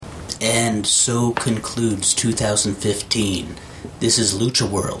And so concludes 2015. This is Lucha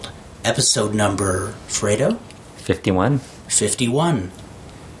World, episode number, Fredo? 51. 51.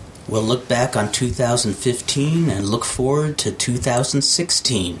 We'll look back on 2015 and look forward to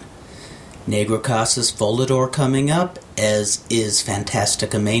 2016. Negro Casas Volador coming up, as is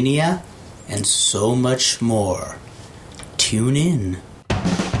Fantastica Mania, and so much more. Tune in.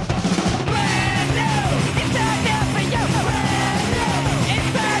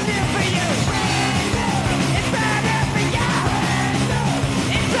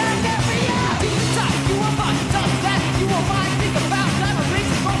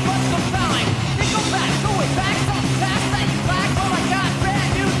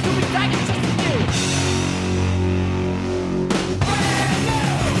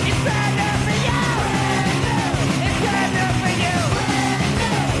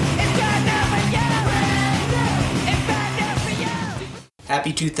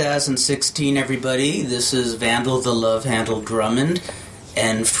 Happy 2016, everybody. This is Vandal the Love Handle Drummond,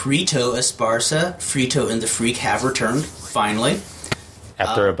 and Frito Esparza. Frito and the Freak have returned, finally.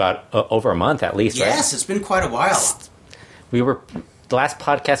 After about over a month, at least, yes, right? Yes, it's been quite a while. The last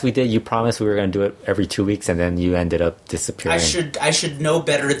podcast we did, you promised we were going to do it every 2 weeks, and then you ended up disappearing. I should know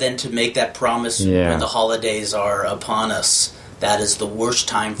better than to make that promise when the holidays are upon us. That is the worst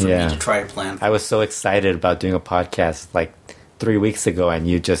time for me to try to plan. I was so excited about doing a podcast, 3 weeks ago, and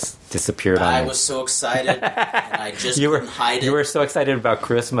you just disappeared on me. I was so excited, and I just couldn't hide it. You were so excited about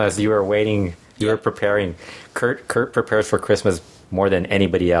Christmas. You were waiting. You were preparing. Kurt prepares for Christmas more than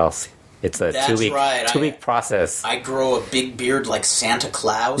anybody else. It's a two-week process. I grow a big beard like Santa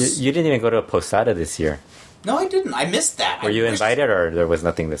Claus. You didn't even go to a posada this year. No, I didn't. I missed that. Were you invited, or there was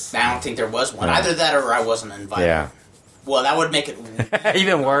nothing this? I don't think there was one. Either that or I wasn't invited. Yeah. Well, that would make it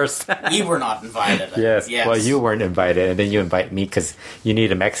even worse. We were not invited. Yes. Well, you weren't invited, and then you invite me because you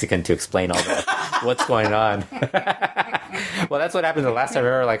need a Mexican to explain all that. What's going on? Well, that's what happened the last time. I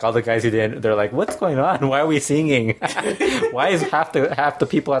remember, all the guys who didn't. They're like, "What's going on? Why are we singing? Why is half the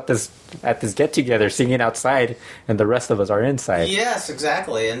people at this get together singing outside, and the rest of us are inside?" Yes,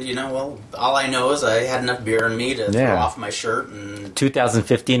 exactly. And all I know is I had enough beer in me to throw off my shirt. And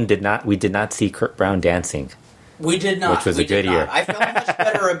 2015 we did not see Kurt Brown dancing. We did not. Which was a good year. I felt much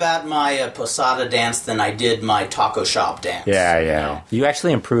better about my Posada dance than I did my taco shop dance. Yeah. You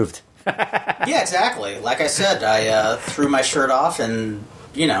actually improved. Yeah, exactly. Like I said, I threw my shirt off and,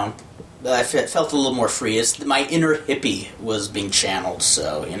 I felt a little more free. My inner hippie was being channeled,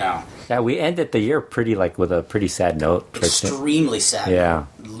 so, Yeah, we ended the year with a pretty sad note. Extremely sad. Yeah.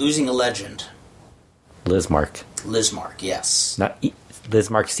 Losing a legend. Lismark, yes. Not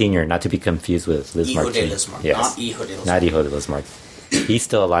Lismark Sr., not to be confused with Lismark Hijo de Lismark, yes. not Hijo de Lismark. Not Hijo de Lismark. He's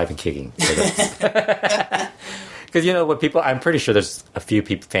still alive and kicking. Because, what people... I'm pretty sure there's a few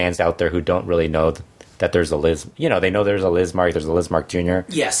fans out there who don't really know that there's a Liz... they know there's a Lismark, there's a Lismark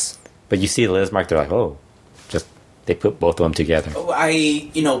Jr. Yes. But you see the Lismark, they're like, oh, they put both of them together.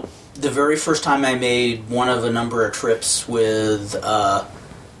 The very first time I made one of a number of trips with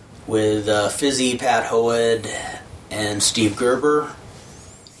Fizzy, Pat Hoed, and Steve Gerber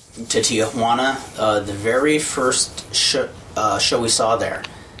to Tijuana, the very first show we saw there,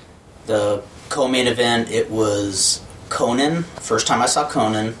 the co-main event, it was Conan. First time I saw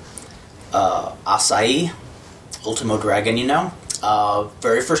Conan, Asai, Ultimo Dragon,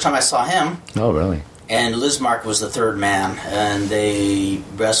 very first time I saw him. Oh, really? And Lismark was the third man, and they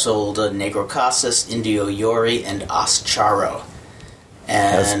wrestled Negro Casas, Indio Yori, and Ascharo.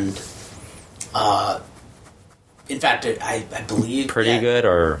 And in fact, I believe... Pretty good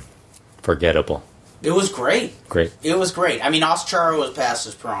or forgettable? It was great. Great. It was great. I mean, Ascharo was past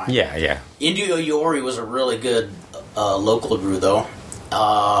his prime. Yeah. Indio Yori was a really good local drew, though.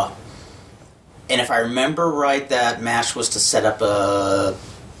 And if I remember right, that match was to set up a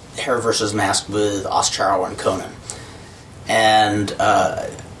hair versus mask with Ascharo and Conan. And...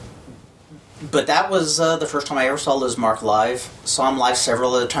 But that was the first time I ever saw Lismark live. Saw him live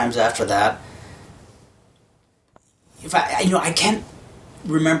several other times after that. I can't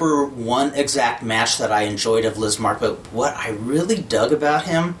remember one exact match that I enjoyed of Lismark, but what I really dug about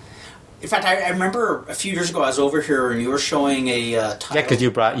him... In fact, I remember a few years ago I was over here and you were showing a title. Yeah, because you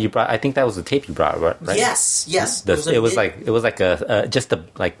brought. I think that was the tape you brought, right? Yes. It was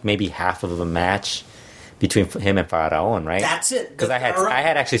like maybe half of a match between him and Faraon, right? That's it. Because I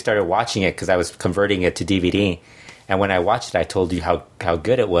had actually started watching it because I was converting it to DVD, and when I watched it, I told you how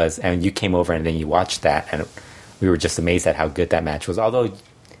good it was, and you came over and then you watched that, and we were just amazed at how good that match was. Although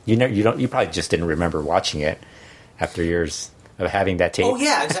you probably just didn't remember watching it after years of having that tape. Oh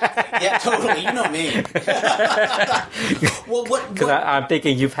yeah, exactly. Yeah, totally. You know me. Well, Because I'm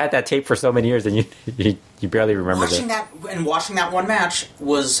thinking you've had that tape for so many years and you barely remember watching that one match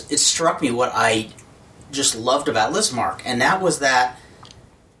it struck me what I just loved about Lismark, and that was that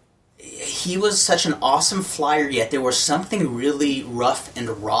he was such an awesome flyer, yet there was something really rough and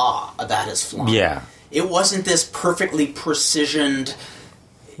raw about his flying. Yeah. It wasn't this perfectly precisioned.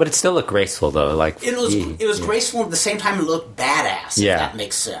 But it still looked graceful, though. Like it was graceful at the same time. It looked badass. Yeah. If that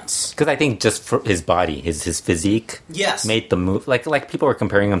makes sense. Because I think just for his body, his physique, yes, made the move. Like people were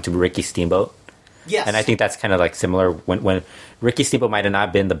comparing him to Ricky Steamboat. Yes, and I think that's kind of like similar. When Ricky Steamboat might have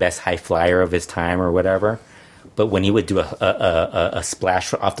not been the best high flyer of his time or whatever, but when he would do a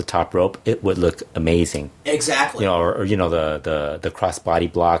splash off the top rope, it would look amazing. Exactly. Or the cross body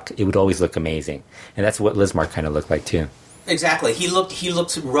block, it would always look amazing, and that's what Lismark kind of looked like too. Exactly. He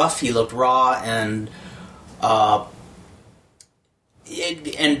looked rough. He looked raw, and and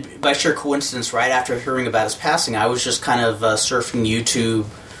by sheer coincidence, right after hearing about his passing, I was just kind of surfing YouTube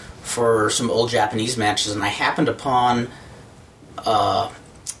for some old Japanese matches, and I happened upon a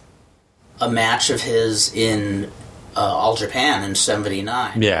match of his in All Japan in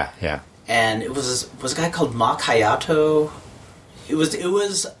 '79. Yeah, yeah. And it was a guy called Mach Hayato. It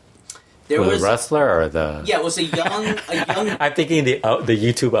was. There was the wrestler or the it was a young. I'm thinking the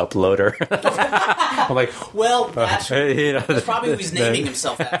YouTube uploader. I'm like, well, that's probably who he's naming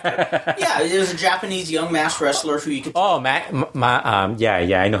himself after. Yeah, it was a Japanese young masked wrestler who you could. Oh,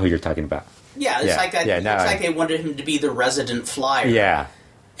 yeah, I know who you're talking about. Yeah, it's like that. It's like they wanted him to be the resident flyer. Yeah.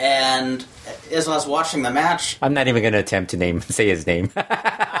 And as I was watching the match, I'm not even going to attempt to say his name.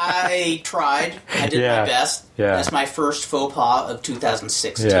 I tried. I did my best. Yeah. That's my first faux pas of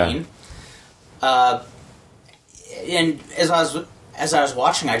 2016. Yeah. And as I was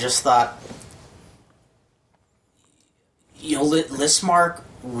watching, I just thought, Lismark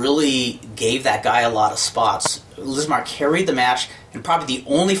really gave that guy a lot of spots. Lismark carried the match, and probably the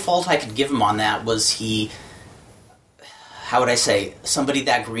only fault I could give him on that was how would I say, somebody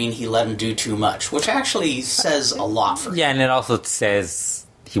that green, he let him do too much, which actually says a lot for him. Yeah, and it also says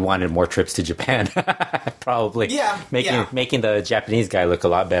he wanted more trips to Japan, probably. Yeah, making the Japanese guy look a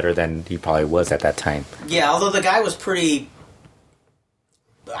lot better than he probably was at that time. Yeah, although the guy was pretty.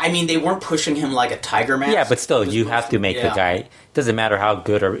 I mean, they weren't pushing him like a Tiger Mask. Yeah, but still, you have to make the guy. Doesn't matter how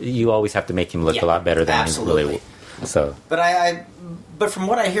good, or you always have to make him look a lot better than he really. So, but from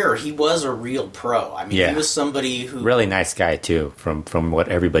what I hear, he was a real pro. I mean, he was somebody who really nice guy too. From what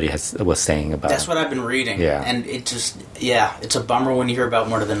everybody was saying about. That's what I've been reading. Yeah, and it just it's a bummer when you hear about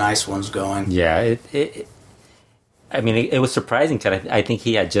one of the nice ones going. Yeah, I mean, it was surprising because I think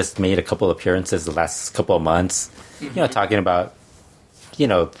he had just made a couple appearances the last couple of months. Mm-hmm. Talking about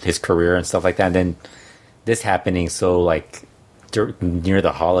his career and stuff like that. And then this happening so like near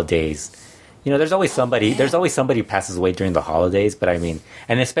the holidays. There's always somebody. There's always somebody who passes away during the holidays. But I mean,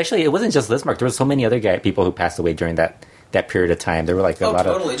 and especially it wasn't just Lismark. There were so many other people who passed away during that period of time. There were like a lot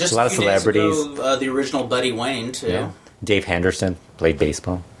of celebrities. Days ago, the original Buddy Wayne too. Yeah. Dave Henderson played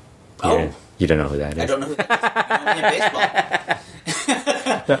baseball. You don't know who that is. I don't know who that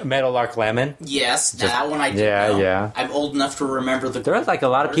is. Meadowlark Lemon. Yes, that one I do know. Yeah. I'm old enough to remember the. There was like a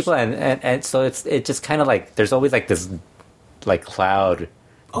lot of people, and so it just kind of like there's always like this like cloud.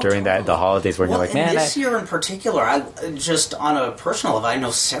 During the holidays where you're like, man... this year in particular, I just on a personal level, I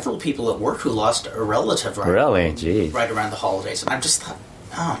know several people at work who lost a relative right around the holidays. And I just thought,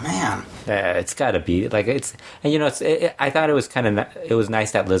 oh, man. It's got to be. Like, it's... And, I thought it was it was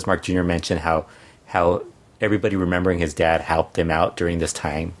nice that Lismark Jr. mentioned how everybody remembering his dad helped him out during this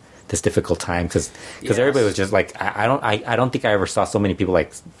time, this difficult time. Because everybody was just like... I don't think I ever saw so many people,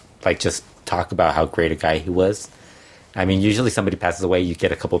 like just talk about how great a guy he was. I mean, usually somebody passes away, you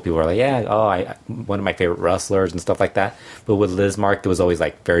get a couple of people who are like, one of my favorite wrestlers and stuff like that. But with Lismark, there was always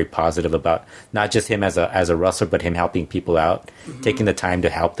like very positive about not just him as a wrestler, but him helping people out, taking the time to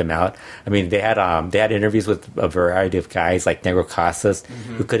help them out. I mean, they had interviews with a variety of guys like Negro Casas,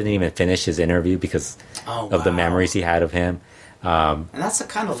 who couldn't even finish his interview because of the memories he had of him. And that's the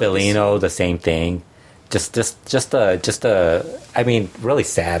kind of Felino, the same thing. Just I mean, really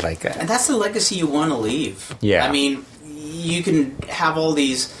sad. Like, and that's the legacy you want to leave. Yeah, I mean. You can have all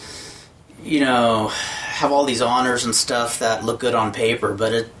these, honors and stuff that look good on paper,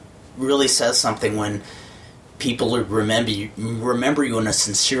 but it really says something when people remember you in a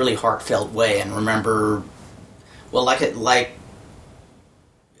sincerely heartfelt way, and remember, well, was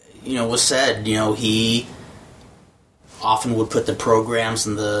said, he often would put the programs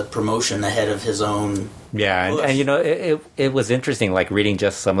and the promotion ahead of his own. Yeah, and you know, it was interesting, like reading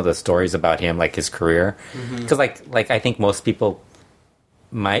just some of the stories about him, like his career, because like I think most people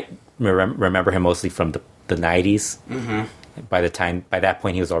might remember him mostly from the 90s. By that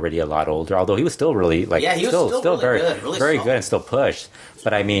point, he was already a lot older. Although he was still really he was still really very good, really very strong. good and still pushed.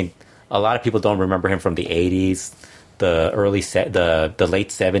 But I mean, a lot of people don't remember him from the 80s, the late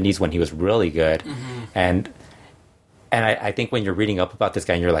 70s when he was really good, and I think when you're reading up about this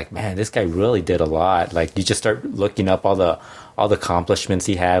guy and you're like, man, this guy really did a lot. Like you just start looking up all the accomplishments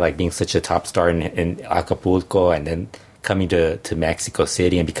he had, like being such a top star in Acapulco and then coming to Mexico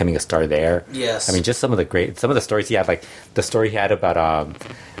City and becoming a star there. Yes. I mean, just some of the stories he had, like the story he had about I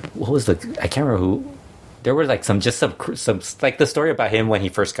can't remember who. There were like some like the story about him when he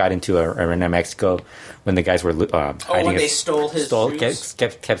first got into Arena Mexico, when the guys were when they stole his shoes?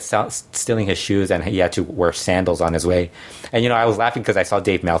 kept stealing his shoes, and he had to wear sandals on his way. And you know, I was laughing because I saw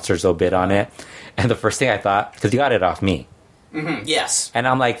Dave Meltzer's bit on it, and the first thing I thought, because he got it off me, Yes, and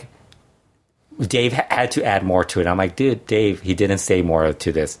I'm like, Dave had to add more to it. I'm like, dude, Dave, he didn't say more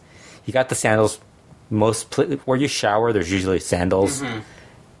to this. He got the sandals. Where you shower, there's usually sandals.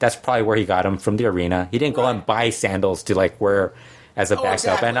 That's probably where he got them from the arena. He didn't go and buy sandals to like wear as a backup.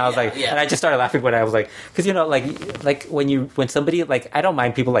 Exactly. And I was and I just started laughing when I was like, because you know, like when somebody, like, I don't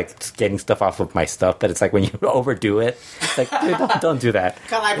mind people like getting stuff off of my stuff, but it's like when you overdo it, like, dude, don't do that.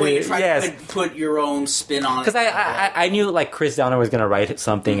 kind of like when you try to put your own spin on it. Because I knew like Chris Downer was going to write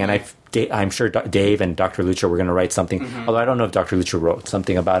something, and I'm sure Dave and Dr. Lucha were going to write something, although I don't know if Dr. Lucha wrote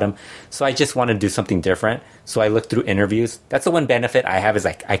something about him. So I just wanted to do something different. So I looked through interviews. That's the one benefit I have, is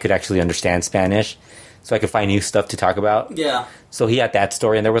like I could actually understand Spanish, so I could find new stuff to talk about. Yeah. So he had that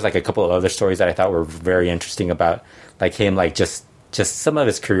story, and there was like a couple of other stories that I thought were very interesting about like him, like just some of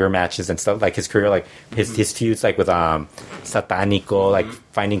his career matches and stuff, like his career, like his feuds, like with Satanico, like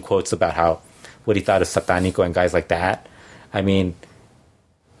finding quotes about what he thought of Satanico and guys like that. I mean,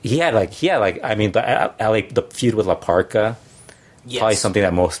 he had I mean, the feud with La Parca. Yes. Probably something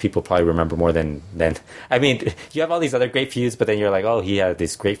that most people probably remember more than. I mean, you have all these other great feuds, but then you're like, oh, he had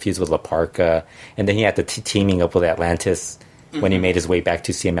these great feuds with La Parca, and then he had the teaming up with Atlantis when he made his way back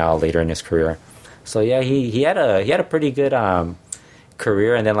to CML later in his career. So yeah, he had a pretty good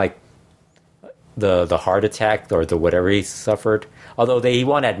career, and then like the heart attack or the whatever he suffered. Although he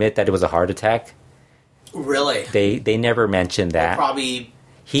won't admit that it was a heart attack. Really? They never mentioned that. Probably.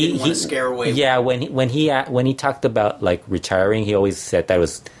 Didn't want to scare away. Yeah, when he talked about like retiring, he always said that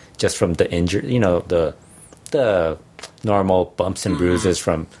was just from the injury, you know, the normal bumps and bruises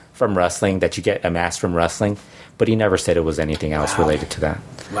from wrestling that you get amassed from wrestling. But he never said it was anything else related to that.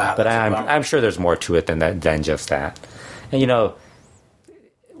 Wow. But I'm sure there's more to it than just that. And you know,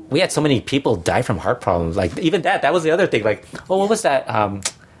 we had so many people die from heart problems. Like even that was the other thing. Like, what was that?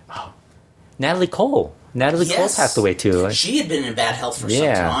 Natalie Cole. Natalie Cole passed away too. She had been in bad health for some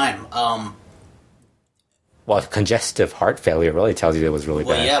time. Well, congestive heart failure really tells you it was really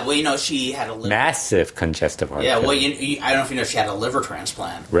bad. Yeah. Well, you know, she had a massive congestive heart failure. Yeah, well, I don't know if you know, she had a liver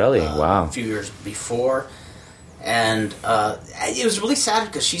transplant. Really? Wow. A few years before. And it was really sad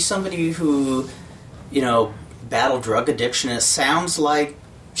because she's somebody who, you know, battled drug addiction. It sounds like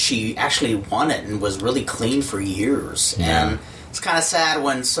she actually won it and was really clean for years. Yeah. And it's kind of sad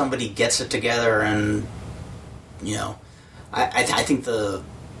when somebody gets it together and, you know, I think the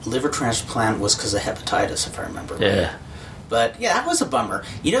liver transplant was because of hepatitis, if I remember right. Yeah. But, yeah, that was a bummer.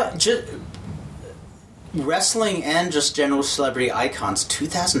 You know, wrestling and just general celebrity icons,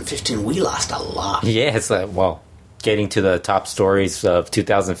 2015, we lost a lot. Yeah, it's like, well, getting to the top stories of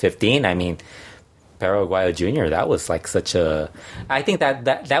 2015, I mean, Perro Aguayo Jr., that was like such a... I think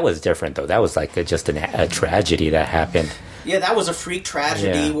that was different, though. That was like just a tragedy that happened. Yeah, that was a freak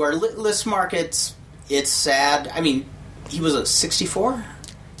tragedy where Listmark, it's sad. I mean, he was a 64?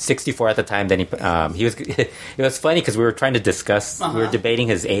 64 at the time. Then he was... It was funny because we were trying to discuss... We were debating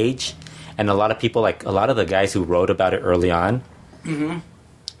his age, and a lot of people, like a lot of the guys who wrote about it early on,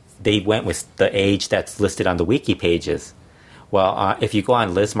 they went with the age that's listed on the wiki pages. Well, if you go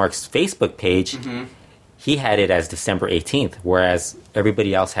on Listmark's Facebook page, he had it as December 18th, whereas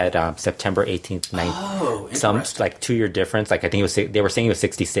everybody else had September 18th, 9th. Oh, some like 2-year difference. Like I think they were saying he was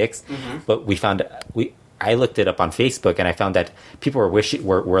 66, but I looked it up on Facebook and I found that people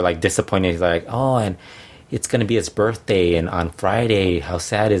were like disappointed. Like, oh, and it's going to be his birthday and on Friday. How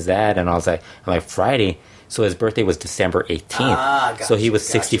sad is that? And I'm like Friday. So his birthday was December 18th. So he was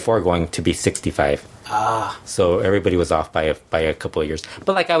 64 going to be 65. So everybody was off by a couple of years.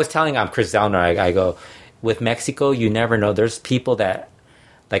 But like I was telling Chris Zellner, I go, with Mexico, you never know. There's people that,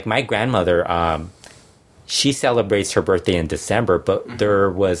 like my grandmother, she celebrates her birthday in December, but there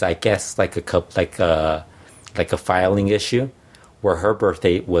was, I guess, like a filing issue where her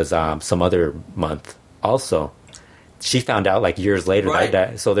birthday was some other month also. She found out like years later Right.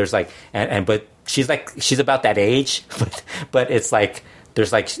 that so there's like but she's about that age, but it's like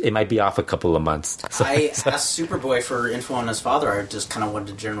there's like it might be off a couple of months. So, I asked Superboy for info on his father. I just kind of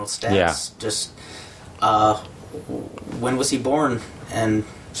wanted general stats. Yeah. Just when was he born? And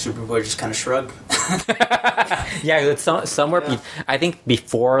Superboy just kind of shrugged. yeah, it's somewhere. Yeah. I think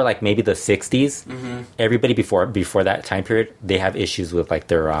before like maybe the 60s, everybody before that time period, they have issues with like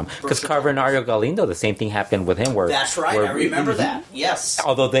their because Carbonario Galindo, the same thing happened with him. Where That's right. where- I remember that. Yes.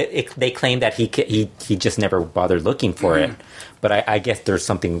 Although they claim that he just never bothered looking for it, but I guess there's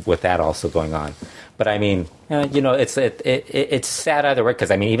something with that also going on. But I mean, it's sad either way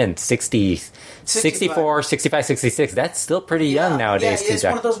because I mean even 64, 65, 66, that's still pretty young nowadays. Yeah, it's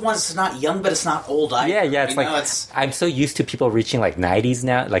one of those ones. It's not young, but it's not old either. Yeah, it's You like know, it's I'm so used to people reaching like 90s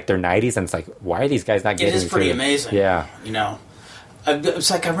now, like their 90s, and it's like why are these guys not it getting? is pretty through? amazing. Yeah, you know, it's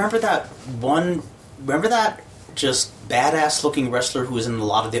like I remember that one. Remember that just badass looking wrestler who was in a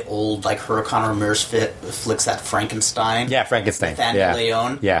lot of the old like Hurricane Ramirez flicks, that Frankenstein. yeah, Frankenstein. Nathaniel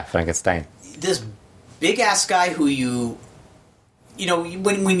Leone. Yeah, Frankenstein. This big ass guy who you know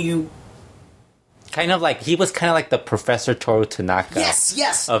when you Kind of like he was kind of like the Professor Toru Tanaka.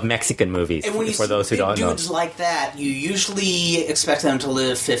 yes. Of Mexican movies. And when you for see those who big don't know. dudes like that, you usually expect them to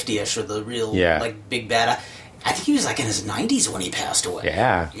live 50ish or the real like big bad. I think he was like in his 90s when he passed away.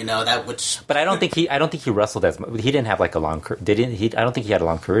 Yeah. You know that which. But I don't think he wrestled as much. He didn't have like a long career. Didn't he? I don't think he had a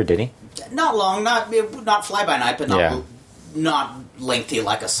long career, did he? Not long, not fly by night, but not lengthy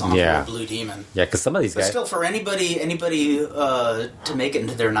like a song or Blue Demon. Yeah, because some of these But guys. still, for anybody to make it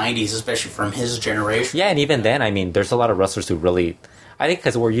into their 90s, especially from his generation. Yeah, and even then, I mean, there's a lot of wrestlers who really. I think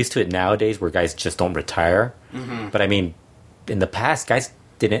because we're used to it nowadays, where guys just don't retire. Mm-hmm. But I mean, in the past, guys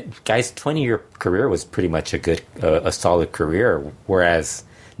 20-year career was pretty much a solid career, whereas.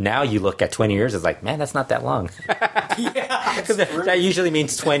 Now you look at 20 years, it's like, man, that's not that long. Yeah, Because that usually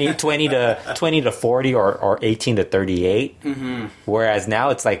means 20 to 40 or 18 to 38. Mm-hmm. Whereas now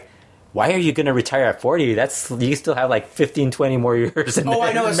it's like, why are you going to retire at 40? You still have like 15, 20 more years in,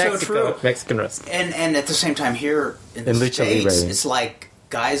 I know, it's Mexico, so true. Mexican wrestling. And at the same time here in the Lucha States, Libre. it's like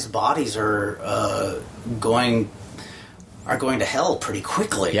guys' bodies are going to hell pretty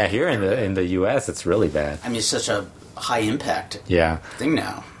quickly. Yeah, here in the U.S., it's really bad. I mean, it's such a high impact Yeah. thing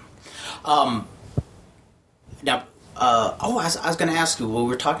now. I was going to ask you. When we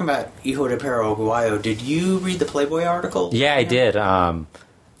were talking about Hijo de Perro Aguayo, did you read the Playboy article? Yeah, I did. I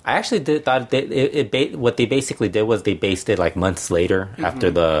actually thought what they basically did was they based it like months later after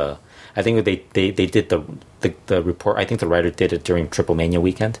the. I think they did the report. I think the writer did it during Triple Mania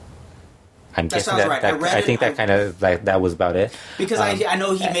weekend. I'm That guessing sounds right. I read I think it. that kind of that was about it. Because I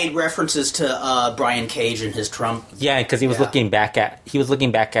know he made references to Brian Cage and his Trump. Yeah, because he was looking back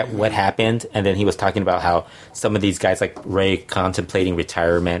at what happened, and then he was talking about how some of these guys like Ray contemplating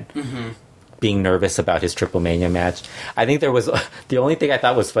retirement, being nervous about his Triple Mania match. I think there was the only thing I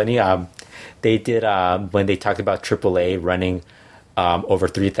thought was funny. They did when they talked about AAA running. Over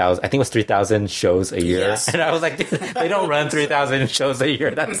 3,000, I think it was 3,000 shows a year, Yes. and I was like, they don't run 3,000 shows a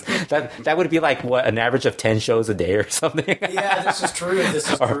year. That would be like what, an average of 10 shows a day or something. Yeah, this is true.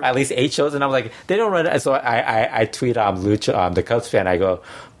 Or at least 8 shows, and I'm like, they don't run. So I tweet Lucha, the Cubs fan. I go,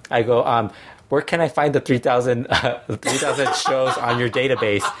 where can I find the 3,000 shows on your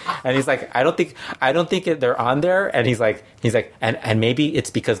database? And he's like, I don't think they're on there. And he's like, and maybe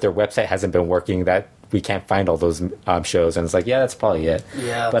it's because their website hasn't been working that we can't find all those shows. And it's like, yeah, that's probably it.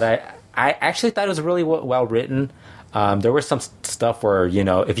 Yeah. But I actually thought it was really well written. There was some stuff where,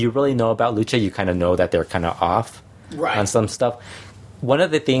 if you really know about Lucha, you kind of know that they're kind of off on some stuff. One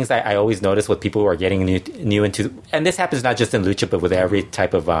of the things I always notice with people who are getting new into, and this happens not just in Lucha, but with every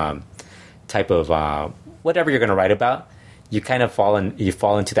type of whatever you're going to write about, you kind of fall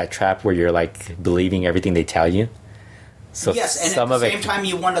into that trap where you're like believing everything they tell you. So yes, and some at the of same it, time,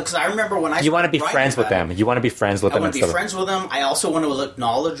 you want to, because I remember when you want to be friends with them. You want to be friends with them. I want to be friends with them. I also want to look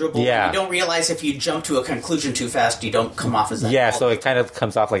knowledgeable. Yeah. You don't realize if you jump to a conclusion too fast, you don't come off as that. Yeah, so it kind of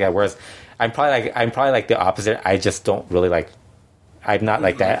comes off like that. Whereas I'm probably like the opposite. I just don't really like. I'm not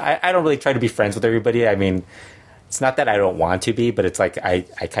like that. I don't really try to be friends with everybody. I mean, it's not that I don't want to be, but it's like I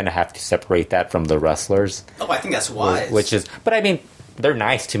kind of have to separate that from the wrestlers. Oh, I think that's wise. Which is, but I mean, they're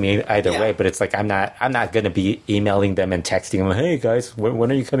nice to me either way, but it's like I'm not going to be emailing them and texting them, hey guys,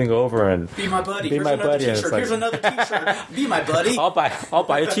 when are you coming over and be my buddy? Be Here's my another buddy. And T-shirt. it's like, Here's another T-shirt. Be my buddy. I'll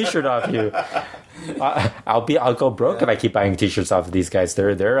buy a T-shirt off you. I'll go broke if I keep buying T-shirts off of these guys.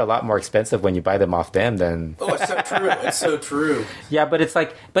 They're a lot more expensive when you buy them off them than. Oh, it's so true. It's so true. Yeah, but it's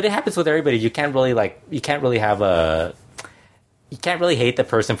like, but it happens with everybody. You can't really hate the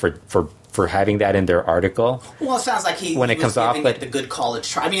person for having that in their article. Well, it sounds like he when it was comes off, giving but it the good college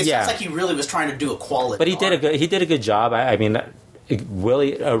try. I mean, it sounds like he really was trying to do a quality. But he did a good job. I mean,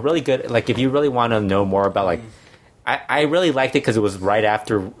 really good. Like, if you really want to know more about, like, I really liked it because it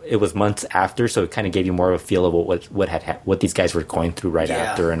was months after, so it kind of gave you more of a feel of what these guys were going through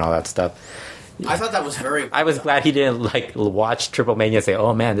after and all that stuff. I thought that was very. I was glad he didn't watch Triple Mania and say,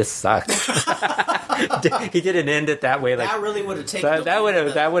 "Oh man, this sucks." He didn't end it that way. Like, that really would have taken. That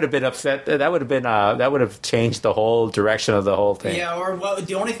would have been upset. That would have changed the whole direction of the whole thing. Yeah, or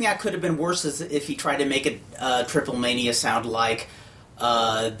the only thing that could have been worse is if he tried to make it Triple Mania sound like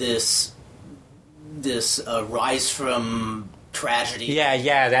this rise from tragedy.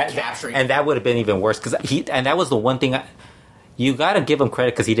 Yeah, capturing, and that would have been even worse because that was the one thing. You got to give him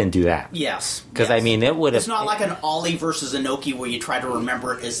credit because he didn't do that. Yes, because I mean, it would have. It's not like an Ollie versus Inoki where you try to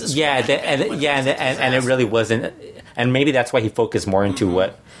remember it as this. And it really wasn't. And maybe that's why he focused more into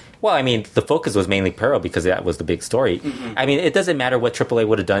what. Well, I mean, the focus was mainly Pero because that was the big story. Mm-hmm. I mean, it doesn't matter what AAA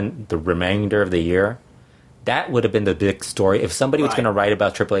would have done the remainder of the year. That would have been the big story. If somebody was going to write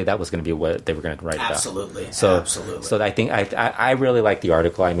about AAA, that was going to be what they were going to write about. Absolutely. So I think I really liked the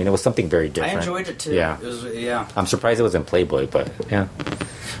article. I mean, it was something very different. I enjoyed it too. Yeah. I'm surprised it was in Playboy, but yeah.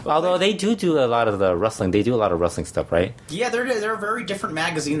 Although they do a lot of the wrestling. They do a lot of wrestling stuff, right? Yeah, they're a very different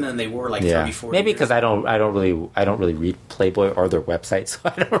magazine than they were 30, 40 maybe years because I don't really read Playboy or their website, so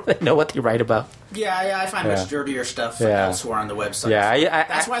I don't really know what they write about. Yeah, I find much dirtier stuff elsewhere on the website. Yeah,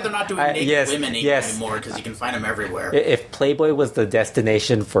 that's why they're not doing naked women anymore, because you can find them everywhere. If Playboy was the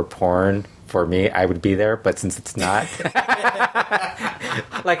destination for porn for me, I would be there. But since it's not,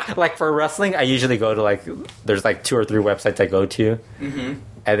 like for wrestling, I usually go to there's 2 or 3 websites I go to. Mm-hmm.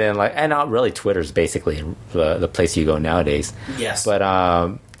 And then and not really, Twitter's basically the place you go nowadays. Yes.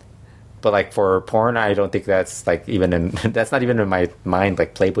 But like for porn, I don't think that's that's not even in my mind.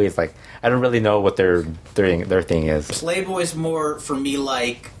 Like Playboy is I don't really know what their thing is. Playboy's more for me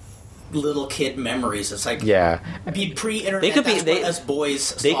like little kid memories. It's be pre-internet. They could be as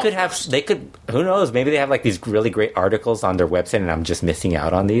boys. They could. Who knows? Maybe they have these really great articles on their website, and I'm just missing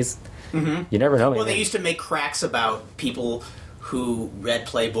out on these. Mm-hmm. You never know. Well, they used to make cracks about people who read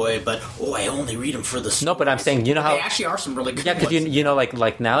Playboy, but I only read them for the stories. No, but I'm saying, you know how they actually are some really good. Yeah, because you know,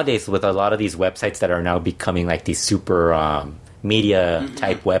 like nowadays with a lot of these websites that are now becoming these super media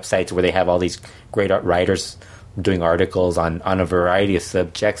type websites where they have all these great writers doing articles on a variety of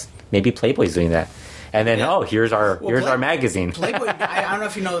subjects. Maybe Playboy's doing that. And then, here's our magazine. Playboy, I don't know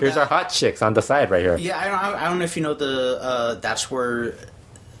if you know. Here's our hot chicks on the side right here. Yeah, I don't know if you know that's where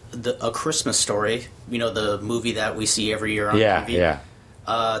A Christmas Story, the movie that we see every year on TV. Yeah.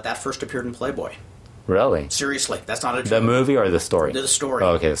 That first appeared in Playboy. Really? Seriously, that's not a joke. The movie or the story? The story.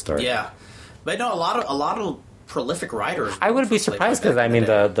 Oh, okay, the story. Yeah, but no, a lot of prolific writers. I wouldn't be surprised because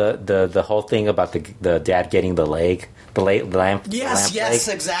the whole thing about the dad getting the lamp. Yes, leg,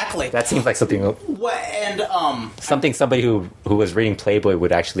 exactly. That seems like something. Something somebody who was reading Playboy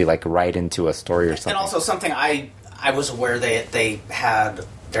would actually write into a story or something. And also something I was aware they had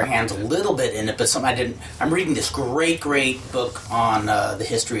their hands a little bit in it, but something I didn't. I'm reading this great book on the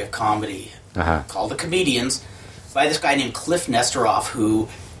history of comedy called The Comedians by this guy named Cliff Nesteroff, who,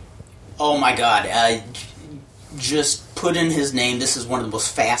 oh my God, just put in his name. This is one of the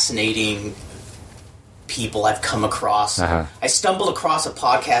most fascinating people I've come across. I stumbled across a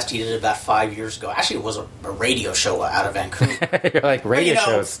podcast he did about 5 years ago. Actually, it was a radio show out of Vancouver. You're like radio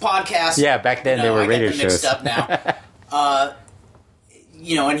shows. Podcasts. Yeah, back then they were radio I get them mixed shows. Up now.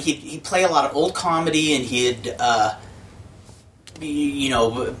 And he'd play a lot of old comedy, and he'd,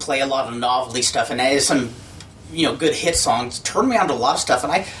 play a lot of novelty stuff, and some, good hit songs. Turned me on to a lot of stuff,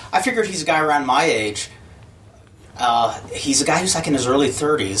 and I figured he's a guy around my age. He's a guy who's in his early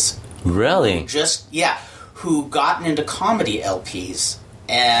 30s. Really? Who gotten into comedy LPs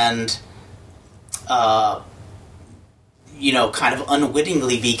and, kind of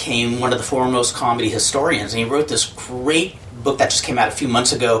unwittingly became one of the foremost comedy historians. And he wrote this great book that just came out a few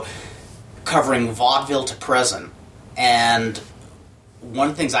months ago covering vaudeville to present. And one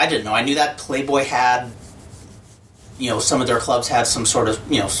of the things I didn't know, I knew that Playboy had, some of their clubs had some sort of,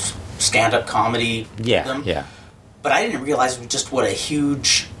 stand-up comedy. Yeah. But I didn't realize just what a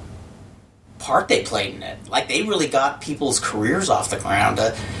huge part they played in it. Like, they really got people's careers off the ground.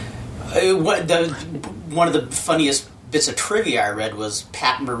 One of the funniest bits of trivia I read was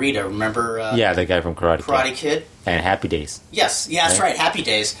Pat Morita. Remember? Yeah, the guy from Karate Kid. And Happy Days. Yes, yeah, that's right. Happy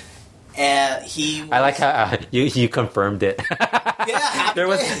Days. He. I like how you confirmed it. Yeah, Happy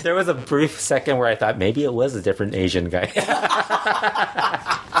Days. There was a brief second where I thought maybe it was a different Asian guy.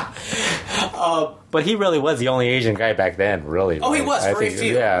 But he really was the only Asian guy back then, really. Oh, he was very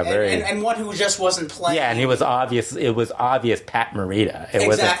few. Yeah, and one who just wasn't playing. Yeah, and he was obvious. It was obvious Pat Morita.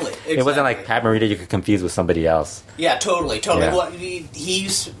 Exactly. It wasn't like Pat Morita you could confuse with somebody else. Yeah, totally. Yeah. Well, he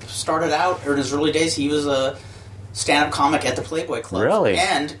started out, or in his early days, he was a stand-up comic at the Playboy Club. Really?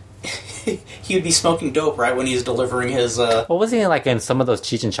 And he would be smoking dope right when he's delivering his... What was he like in some of those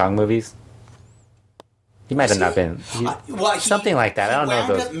Cheech and Chong movies? He might have not been. Something like that. I don't know.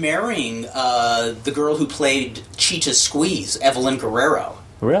 He wound up marrying the girl who played Cheech's Squeeze, Evelyn Guerrero.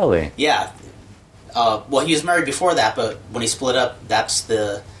 Really? Yeah. Well, he was married before that, but when he split up, that's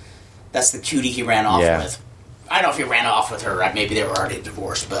the cutie he ran off with. I don't know if he ran off with her. Maybe they were already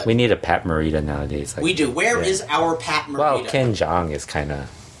divorced, but... We need a Pat Morita nowadays. We do. Where is our Pat Morita? Well, Ken Jeong is kind of...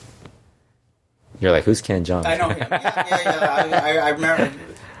 You're like, who's Ken Jeong? I know him. Yeah. I remember...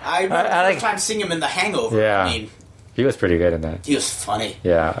 I remember the first time seeing him in The Hangover. Yeah. I mean... He was pretty good in that. He was funny.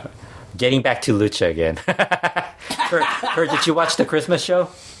 Yeah. Getting back to Lucha again. Did you watch the Christmas show?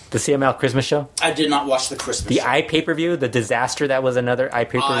 The CML Christmas show? I did not watch the Christmas show. The iPay-per-view, the disaster that was another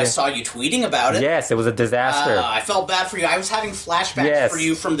iPay-per-view. I saw you tweeting about it. Yes, it was a disaster. I felt bad for you. I was having flashbacks for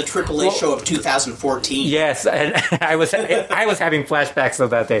you from the AAA show of 2014. Yes, and I was having flashbacks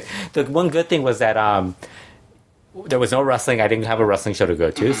of that day. The one good thing was that there was no wrestling. I didn't have a wrestling show to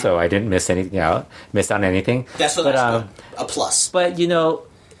go to, so I didn't miss anything out. Miss on anything. That's a plus. But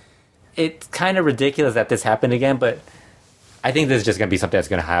it's kind of ridiculous that this happened again. But I think this is just going to be something that's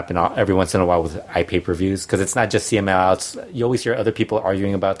going to happen every once in a while with iPay-per-views, because it's not just CML. You always hear other people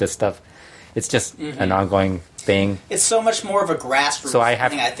arguing about this stuff. It's just an ongoing thing. It's so much more of a grassroots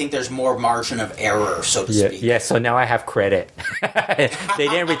thing. I think there's more margin of error, so to speak. Yeah, so now I have credit. They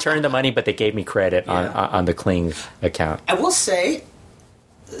didn't return the money, but they gave me credit on the Kling account. I will say,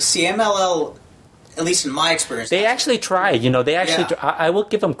 CMLL, at least in my experience... They actually tried, I will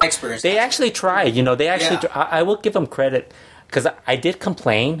give them... Experience. They actually tried, I will give them credit, because I did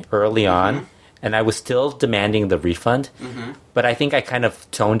complain early on, and I was still demanding the refund, but I think I kind of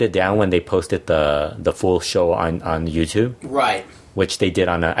toned it down when they posted the full show on YouTube. Right. Which they did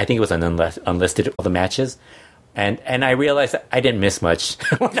I think it was an unlisted all the matches. And I realized that I didn't miss much.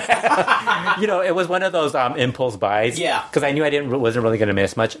 It was one of those impulse buys. Yeah. Because I knew wasn't really going to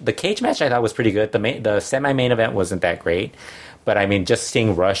miss much. The cage match I thought was pretty good. The semi-main event wasn't that great. But I mean, just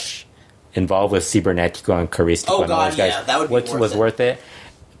seeing Rush involved with Cibernetico and Karistico and all those guys that would be worth it.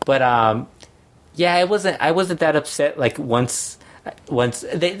 But I wasn't that upset. Like once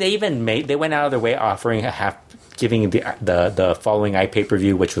they went out of their way offering giving the following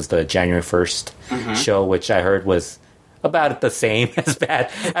iPay-per-view, which was the January 1st show, which I heard was about the same as bad.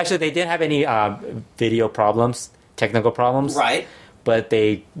 Actually, they didn't have any video problems, technical problems. Right. But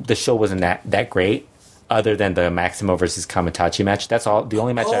the show wasn't that great, other than the Maximo versus Kamitachi match. That's all. The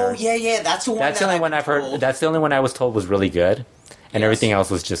only match I heard. Yeah. That's the one. That's the only one I've heard. That's the only one I was told was really good. And everything else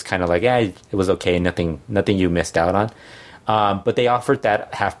was just kind of like, it was okay. Nothing you missed out on. But they offered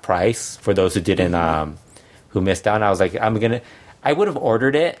that half price for those who didn't, who missed out. And I was like, I would have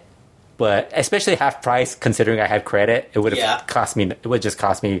ordered it, but especially half price, considering I had credit, it would have cost me. It would just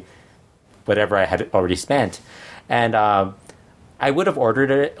cost me whatever I had already spent. And I would have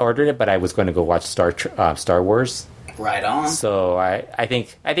ordered it, but I was going to go watch Star Wars. Right on. So I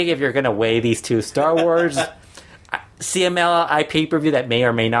think if you're going to weigh these two, Star Wars. CML iPay-per-view that may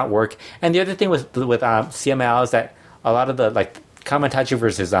or may not work. And the other thing with CML is that a lot of the Kamitachi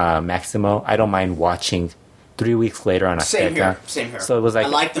versus Maximo, I don't mind watching 3 weeks later on Azteca. Same here. So it was like, I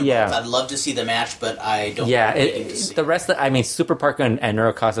like them both. I'd love to see the match, but I don't. Yeah, the rest of Super Parker and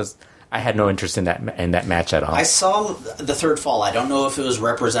Neurocostas, I had no interest in that match at all. I saw the third fall. I don't know if it was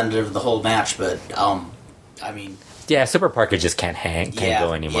representative of the whole match, but yeah, Super Parker just can't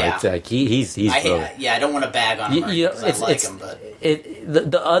go anymore. Yeah. It's like he's I don't want to bag on him because I like him, but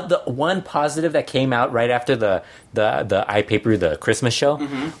the one positive that came out right after the iPay-per-view, the Christmas show,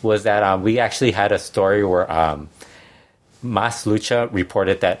 was that we actually had a story where Mas Lucha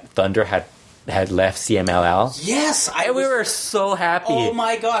reported that Thunder had left CMLL. Yes, we were so happy. Oh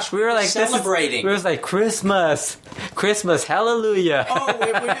my gosh, we were like celebrating. We were like Christmas, hallelujah.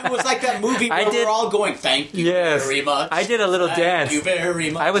 It was like that movie where we're all going, "Thank you very much." I did a little dance. Thank you very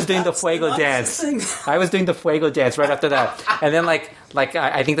much. I was doing the Fuego dance. I was doing the Fuego dance right after that, and then like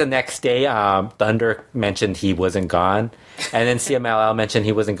I think the next day, Thunder mentioned he wasn't gone, and then CMLL mentioned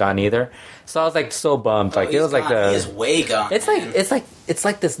he wasn't gone either. So I was like so bummed. Like it was gone. like the He is way gone. it's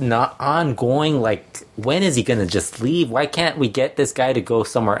like this not ongoing. Like when is he gonna just leave? Why can't we get this guy to go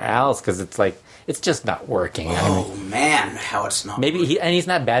somewhere else? Because it's like it's just not working. Oh man, how it's not. Maybe he's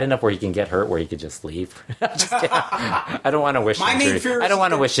not bad enough where he can get hurt where he could just leave. I don't want to wish injury. I don't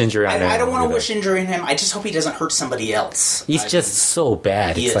want to wish injury on him. I don't want to wish injury on him. I just hope he doesn't hurt somebody else. He's just so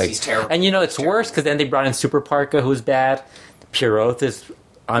bad. He's terrible. And it's worse because then they brought in Super Parka, who's bad. Pieroth is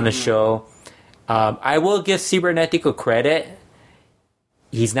on the show. I will give Cibernetico credit.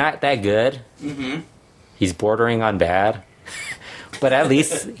 He's not that good. Mm-hmm. He's bordering on bad. But at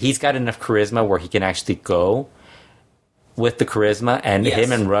least he's got enough charisma where he can actually go with the charisma, and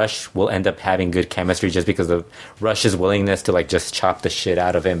him and Rush will end up having good chemistry just because of Rush's willingness to like just chop the shit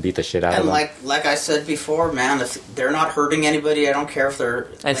out of him, beat the shit out of him. And like I said before, man, if they're not hurting anybody, I don't care if they're.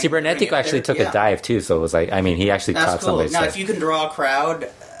 And Cibernetico actually took a dive too, so it was like, I mean, he actually caught somebody. Now, if you can draw a crowd.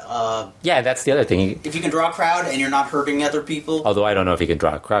 That's the other thing. If you can draw a crowd and you're not hurting other people. Although I don't know if he can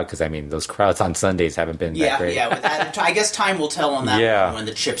draw a crowd because I mean those crowds on Sundays haven't been that great. Yeah. With that, I guess time will tell on that when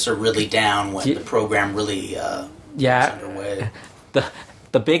the chips are really down, when the program really is underway.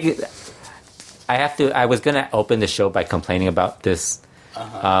 The big. I was gonna open the show by complaining about this.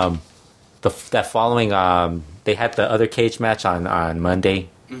 That following they had the other cage match on Monday,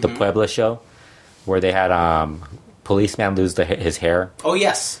 the Puebla show, where they had Policeman lose his hair. Oh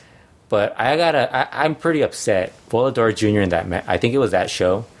yes. But I'm pretty upset. Volador Jr. in that I think it was that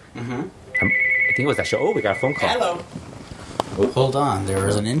show. Mm-hmm. I think it was that show. Oh, we got a phone call. Hello. Oh. Hold on. There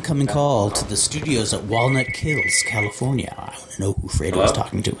is an incoming call to the studios at Walnut Hills, California. I want to know who Fredo was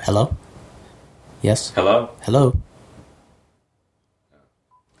talking to. Hello? Yes? Hello?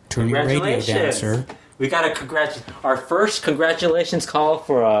 Turn your radio down, sir. We got our first congratulations call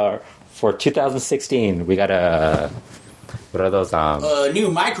for 2016. We got what are those?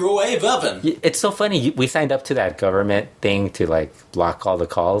 New microwave oven. It's so funny. We signed up to that government thing to like block all the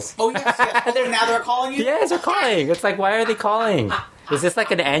calls. Oh yes. Now they're calling you. Yes, they're calling. It's like, why are they calling? Is this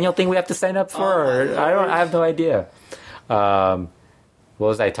like an annual thing we have to sign up for? I have no idea. What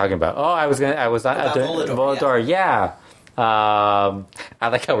was I talking about? Oh, I was on Volador. Yeah. I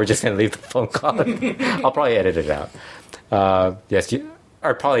like how we're just gonna leave the phone call. I'll probably edit it out. Yes, you.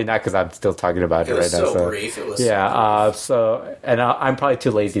 Or probably not because I'm still talking about it right now. So brief. It was I'm probably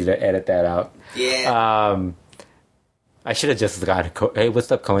too lazy to edit that out. Yeah. I should have just gone. Hey,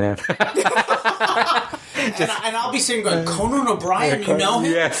 what's up, Conan? And I'll be sitting going, Conan O'Brien. You know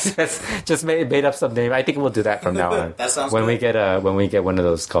him? Yes. Just made up some name. I think we'll do that from now on. That sounds when good. When we get one of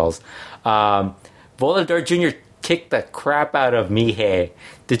those calls. Volador Jr. kicked the crap out of Mihei.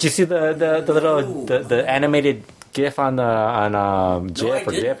 Did you see the little the animated GIF on GIF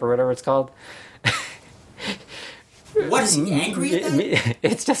or GIF or whatever it's called? What, is he angry at that?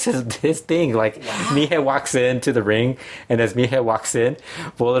 It's just his thing. Like, Mihei walks into the ring, and as Mihei walks in,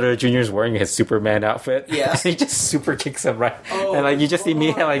 Volador Jr. is wearing his Superman outfit. Yes. And he just super kicks him right. And like you just see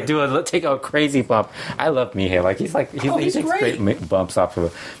Mihei like take a crazy bump. I love Mihei. Like he takes great bumps off of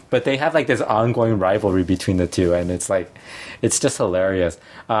it. But they have like this ongoing rivalry between the two, and it's just hilarious.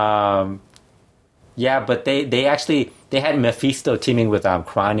 Yeah, but they had Mephisto teaming with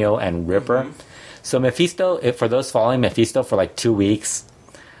Cranio and Ripper. Mm-hmm. So Mephisto, for those following Mephisto for like 2 weeks,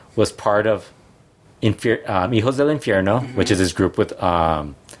 was part of Hijos del Infierno, which is his group with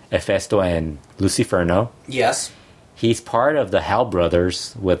Hefesto and Luciferno. Yes. He's part of the Hell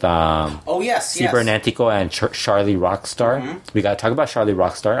Brothers with Cibernetico and Charlie Rockstar. Mm-hmm. We got to talk about Charlie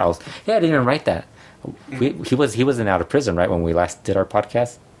Rockstar. I didn't even write that. Mm-hmm. He wasn't out of prison, right, when we last did our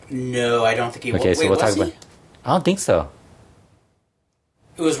podcast? No, I don't think he was. Okay, so we'll talk about. I don't think so.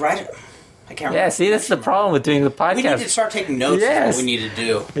 It was right. I can't remember. Yeah, see, that's the problem with doing the podcast. We need to start taking notes. Yes. What we need to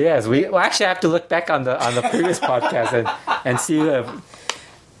do. Yes, we actually have to look back on the previous podcast and see if.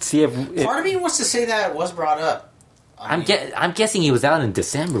 Part of me wants to say that it was brought up. I'm guessing he was out in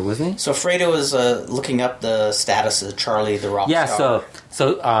December, wasn't he? So Fredo was looking up the status of Charlie the Rockstar. Yeah,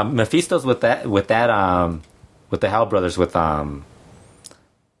 so Mephisto's with the Hell Brothers with let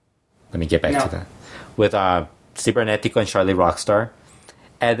me get back to that. With Cibernetico and Charlie Rockstar.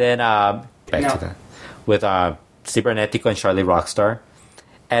 And then back to that. With Cibernetico and Charlie Rockstar.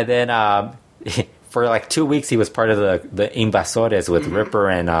 And then for like 2 weeks he was part of the Invasores with Ripper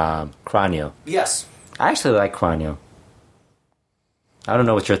and Cranio. Yes. I actually like Cranio. I don't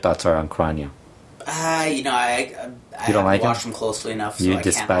know what your thoughts are on Cranio. I don't like him? Watched him closely enough, so you I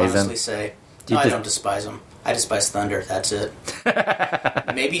despise can't honestly him? say. No, I don't despise him. I despise Thunder. That's it.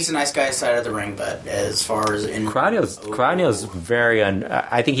 Maybe he's a nice guy outside of the ring, but as far as in Cranio's very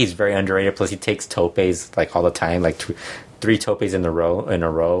I think he's very underrated. Plus, he takes topes like all the time, like three topes in a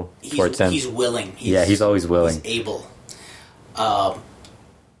row towards him. He's willing. He's always willing. He's able.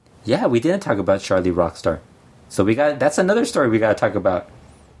 Yeah, we didn't talk about Charlie Rockstar, so that's another story we got to talk about.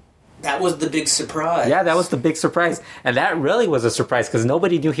 That was the big surprise. Yeah, that was the big surprise, and that really was a surprise because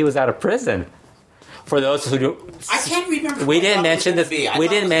nobody knew he was out of prison. For those who do, I can't remember. We didn't mention this. We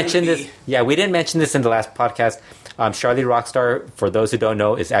didn't mention this. Yeah, we didn't mention this in the last podcast. Charlie Rockstar, for those who don't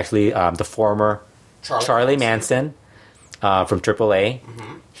know, is actually the former Charlie Manson from AAA.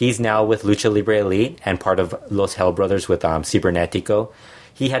 Mm-hmm. He's now with Lucha Libre Elite and part of Los Hell Brothers with Cibernetico.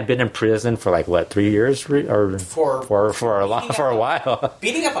 He had been in prison for 3 years or for a while.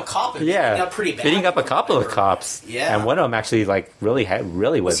 Beating up a cop. And yeah, beating up pretty bad. Beating up a couple of cops. Yeah, and one of them actually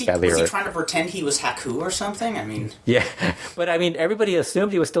really was badly hurt. Was he trying to pretend he was Haku or something? I mean, yeah, but I mean, everybody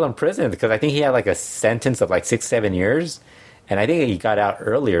assumed he was still in prison because I think he had a sentence of 6-7 years, and I think he got out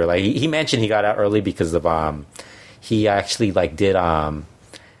earlier. He mentioned he got out early because of he actually did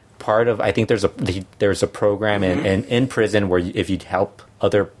part of, I think there's a program in prison where if you'd help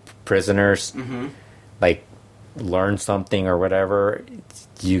other prisoners learn something or whatever,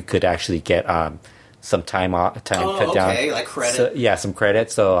 you could actually get some time cut down. Like credit. So, yeah, some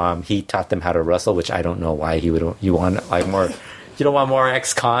credit. So he taught them how to wrestle, which I don't know why you want more. You don't want more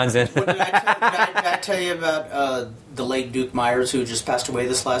ex-cons. And did I tell you about the late Duke Myers who just passed away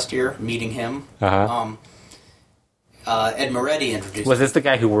this last year? Meeting him. Ed Moretti introduced. Was this the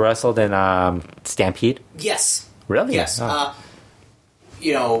guy who wrestled in Stampede? Yes. Really? Yes. Oh.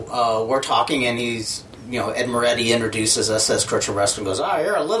 We're talking, and he's, Ed Moretti introduces us as Crutcher Wrestling. Goes,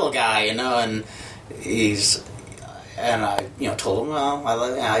 you're a little guy, and he's, and I, told him, well,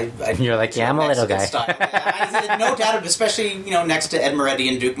 I you're like, yeah, I'm a little guy. Yeah, no doubt, especially, next to Ed Moretti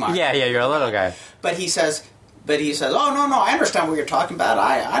and Duke Myers. Yeah, you're a little guy. But he says, oh, no, I understand what you're talking about.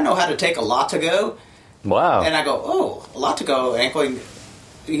 I know how to take a lot to go. Wow. And I go, a lot to go. And going,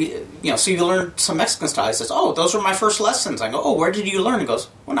 so you learned some Mexican style. He says, those were my first lessons. I go, where did you learn? He goes,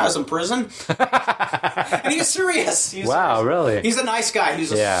 when I was in prison. And he's serious. Wow, really? He's a nice guy.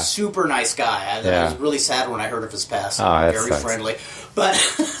 He's a super nice guy. I was really sad when I heard of his passing. Very sucks. Friendly. But,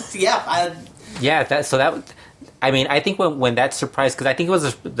 yeah. I mean, I think when that surprised, because I think it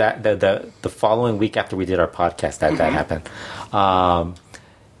was the following week after we did our podcast that happened.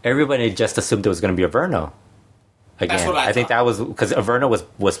 Everybody just assumed it was going to be Averno again. That's what I think that was because Averno was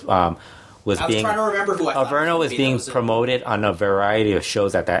being. Trying to remember who I thought Averno was being promoted on a variety of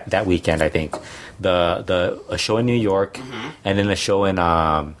shows that weekend. I think a show in New York and then a show in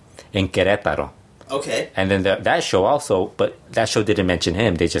Querétaro. Okay. And then that show also, but that show didn't mention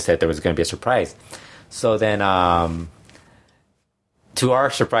him. They just said there was going to be a surprise. So then. To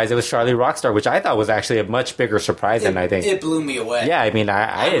our surprise, it was Charlie Rockstar, which I thought was actually a much bigger surprise than I think. It blew me away. Yeah, I mean,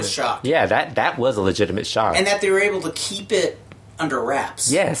 I was shocked. Yeah, that was a legitimate shock. And that they were able to keep it under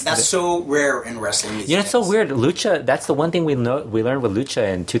wraps. Yes. That's so rare in wrestling these days. It's so weird. Lucha, that's the one thing we learned with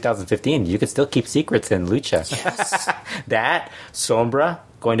Lucha in 2015. You could still keep secrets in Lucha. Yes. That, Sombra,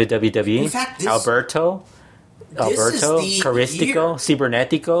 going to WWE, in fact, Alberto, Caristico,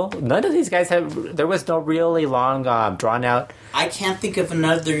 Cibernetico. None of these guys there was no really long, drawn out. I can't think of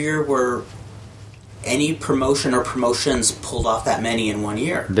another year where any promotion or promotions pulled off that many in 1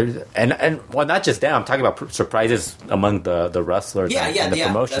 year. And not just them. I'm talking about surprises among the wrestlers and the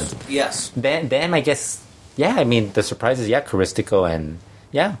promotions. Yes. Then I guess, I mean, the surprises, Caristico and,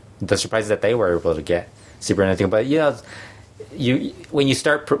 the surprises that they were able to get. Cibernetico. But,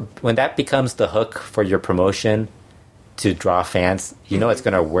 when that becomes the hook for your promotion to draw fans, it's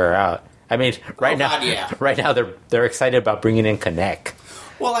going to wear out. I mean, right now they're excited about bringing in Connect.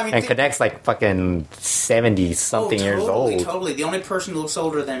 Well, I mean, and Connect's like fucking 70-something years old. Totally. The only person who looks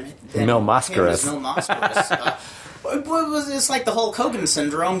older than Mil Mascaras. Is Mil Mascaras. It's like the Hulk Hogan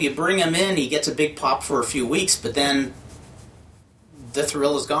syndrome. You bring him in, he gets a big pop for a few weeks, but then the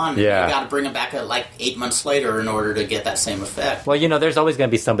thrill is gone. Yeah. You got to bring him back 8 months later in order to get that same effect. Well, there's always going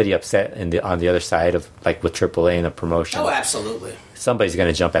to be somebody upset on the other side of, with AAA and the promotion. Oh, absolutely. Somebody's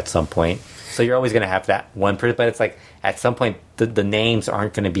going to jump at some point. So you're always going to have that one person, but it's like at some point the names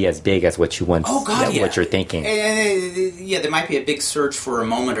aren't going to be as big as what you want. Oh God, what you're thinking. There might be a big surge for a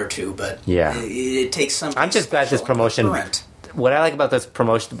moment or two, but it takes some. I'm just glad this promotion. What I like about this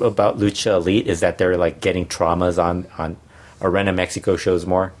promotion about Lucha Elite is that they're getting traumas on Arena Mexico shows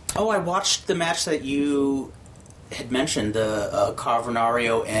more. Oh, I watched the match that you had mentioned, the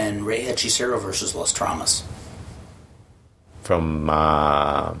Carbonario and Rey Hechicero versus Los Traumas. From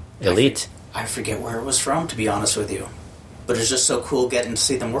Elite. I forget where it was from, to be honest with you. but it's just so cool getting to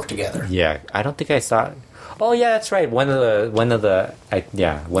see them work together. Yeah, I don't think I saw. Oh yeah, that's right. One of the. I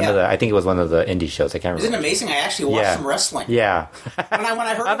think it was one of the indie shows. I can't remember. Isn't it amazing? I actually watched some wrestling. Yeah. When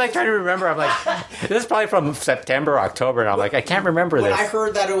I heard, I'm like trying to remember. I'm like, this is probably from September, October, and I'm like, I can't remember when this. I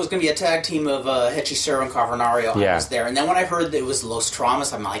heard that it was going to be a tag team of Hechicero and Carbonario, I was there. And then when I heard that it was Los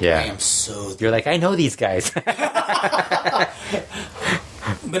Traumas, I'm like, I am so. You're like, I know these guys.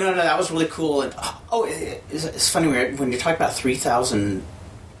 But no, that was really cool. And it's funny when you talk about 3,000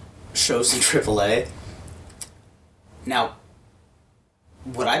 shows in AAA. Now,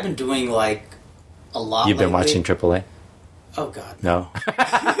 what I've been doing, like, a lot You've been lately, watching AAA? Oh, God. No.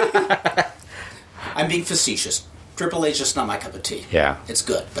 I'm being facetious. AAA is just not my cup of tea. Yeah. It's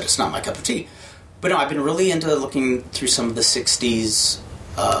good, but it's not my cup of tea. But no, I've been really into looking through some of the 60s.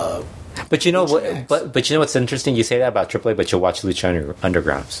 But you know what? But you know what's interesting? You say that about AAA, but you'll watch Lucha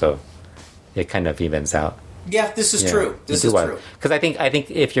Underground, so it kind of evens out. Yeah, this is true. This is true. Because I think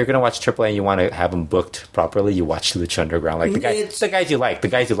if you're going to watch AAA and you want to have them booked properly, you watch Lucha Underground, like the guys you like.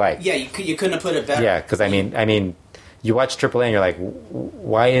 Yeah, you couldn't have put it better. Yeah, because I mean, you watch AAA and you're like,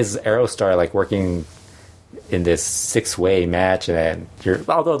 why is Aerostar like working in this 6-way match? And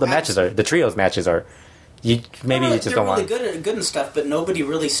although the trios matches are. You just don't want. They're really good and stuff, but nobody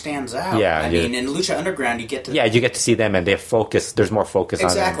really stands out. Yeah, I mean, in Lucha Underground, you get to. Yeah, you get to see them, and they focus. There's more focus on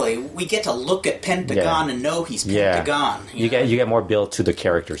them. Exactly. We get to look at Pentagon and know he's Pentagon. You get more build to the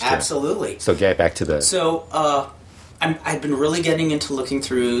characters too. Absolutely. So get back to the. So I've been really getting into looking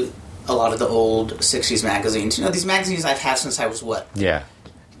through a lot of the old 60s magazines. You know, these magazines I've had since I was what? Yeah.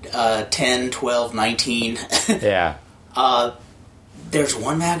 10, 12, 19. Yeah. There's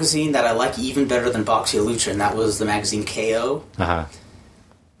one magazine that I like even better than Boxia Lucha, and that was the magazine KO. Uh-huh.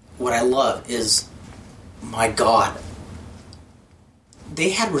 What I love is, my God, they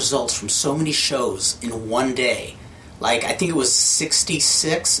had results from so many shows in one day. Like, I think it was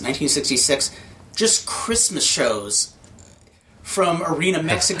 1966, just Christmas shows from Arena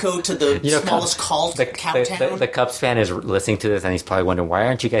Mexico to the smallest cult town. The Cubs fan is listening to this and he's probably wondering, why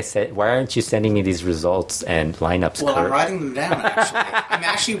aren't you sending me these results and lineups? Well, I'm writing them down. Actually, I'm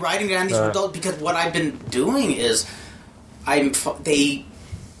actually writing down these results because what I've been doing is, they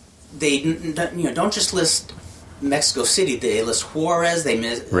don't just list Mexico City. They list Juarez. They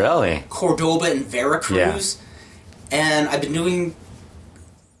miss really Cordoba and Veracruz, and I've been doing.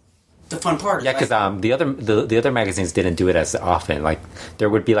 The fun part. Yeah, because the other magazines didn't do it as often. Like there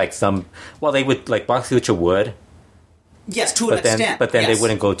would be like some. Well, they would like Box Lucha would. Yes, to an extent. But then they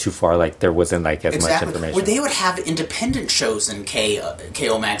wouldn't go too far. Like there wasn't like as much information. Well, they would have independent shows in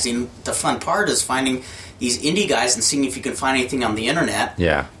KO magazine. The fun part is finding these indie guys and seeing if you can find anything on the internet.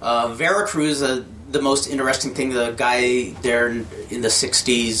 Yeah. Veracruz, the most interesting thing. The guy there in the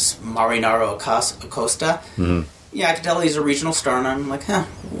 '60s, Marinaro Acosta. Mm-hmm. Yeah, I could tell he's a regional star, and I'm like,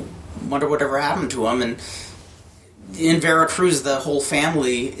 wonder whatever happened to him. And in Veracruz, the whole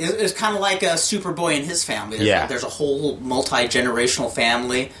family is kind of like a Superboy and his family. There's a whole multi-generational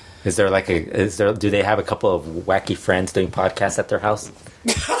family. Do they have a couple of wacky friends doing podcasts at their house?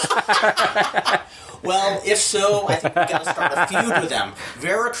 Well, if so, I think we got to start a feud with them.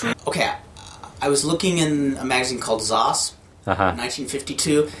 Veracruz. Okay, I was looking in a magazine called Zas,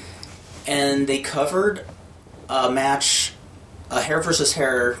 1952, and they covered a match. Hair versus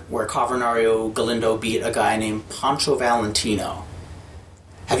Hair, where Cavernario Galindo beat a guy named Pancho Valentino.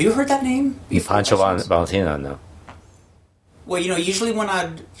 Have you heard that name before? Pancho Valentino, no. Well, usually when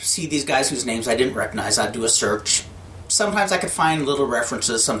I'd see these guys whose names I didn't recognize, I'd do a search. Sometimes I could find little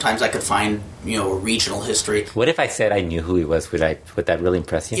references. Sometimes I could find, a regional history. What if I said I knew who he was? Would that really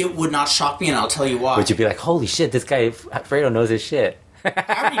impress you? It would not shock me, and I'll tell you why. Would you be like, holy shit, this guy, Fredo knows his shit? I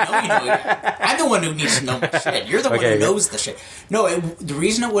already know you know it. I'm the one who needs to know my shit. You're the one who knows the shit. No, the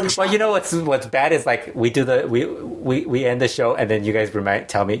reason it wouldn't. Well, what's bad is like we do we end the show and then you guys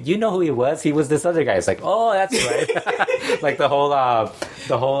tell me you know who he was. He was this other guy. It's like, oh, that's right. Like the whole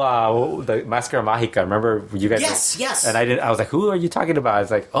Mascara Mágica. Remember you guys? Yes. And I was like, who are you talking about?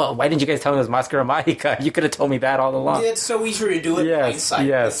 It's like, oh, why didn't you guys tell me it was Mascara Mágica? You could have told me that all along. It's so easy to do it. Hindsight.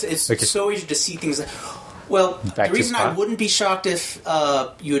 Yes. It's so easy to see things. Well, the reason I wouldn't be shocked if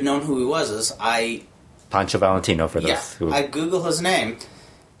you had known who he was is Pancho Valentino, for those I Google his name,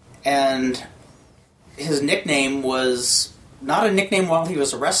 and his nickname was not a nickname while he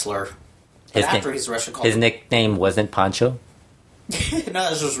was a wrestler, but after he's a wrestler. His nickname wasn't Pancho? No, that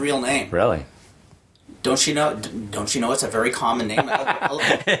was his real name. Really? Don't you know it's a very common name?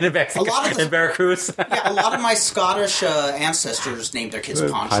 In Veracruz? Yeah, a lot of my Scottish ancestors named their kids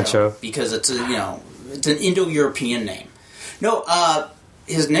Pancho. Because it's it's an Indo-European name. No,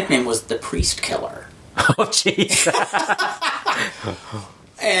 his nickname was the Priest Killer. Oh, jeez.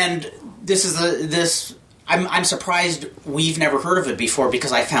 And I'm surprised we've never heard of it before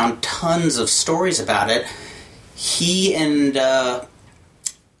because I found tons of stories about it. He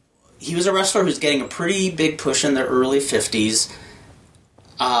was a wrestler who's getting a pretty big push in the early 50s.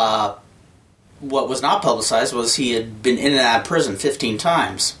 What was not publicized was he had been in and out of prison 15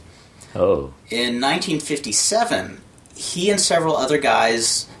 times. Oh. In 1957, he and several other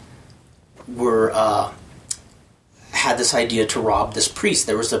guys had this idea to rob this priest.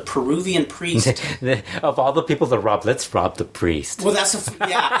 There was a Peruvian priest. Of all the people to rob, let's rob the priest. Well,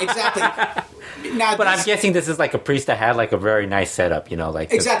 yeah, exactly. Now, but I'm guessing this is like a priest that had like a very nice setup,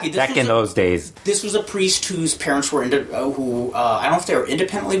 like exactly back in those days. This was a priest whose parents were I don't know if they were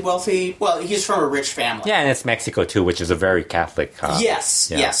independently wealthy. Well, he's from a rich family. Yeah, and it's Mexico too, which is a very Catholic.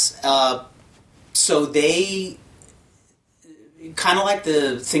 Yes. So they kind of like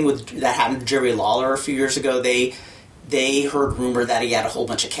the thing that happened to Jerry Lawler a few years ago. They heard rumor that he had a whole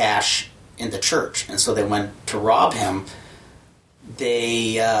bunch of cash in the church, and so they went to rob him.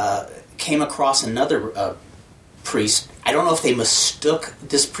 They came across another priest. I don't know if they mistook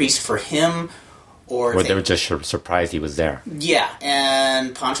this priest for him, or they were just surprised he was there. Yeah,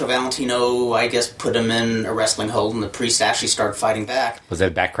 and Pancho Valentino, I guess, put him in a wrestling hold, and the priest actually started fighting back. Was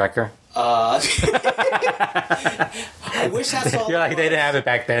that a backcracker? I wish that's all. You're like, they didn't have it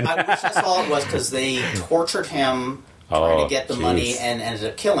back then. I wish that's all it was, because they tortured him trying to get the money and ended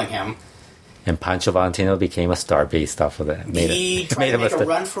up killing him. And Pancho Valentino became a star based off of that. He tried to make a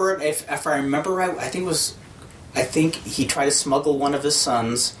run for it. If I remember right, I think he tried to smuggle one of his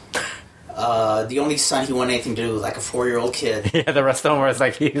sons. The only son he wanted anything to do with, like a 4-year-old kid. Yeah, the rest of them was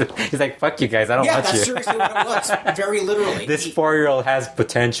like, he's like, fuck you guys, I don't want you. Yeah, that's seriously what it was. Very literally. This 4-year-old has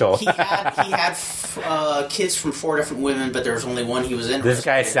potential. He had kids from 4 different women, but there was only one he was interested in. This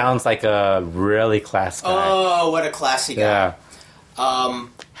guy sounds like a really class guy. Oh, what a classy guy. Yeah.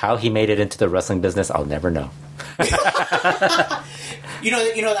 How he made it into the wrestling business, I'll never know. You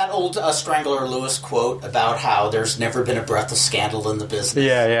know that old Strangler Lewis quote about how there's never been a breath of scandal in the business?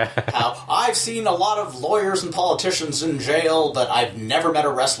 Yeah. How I've seen a lot of lawyers and politicians in jail, but I've never met a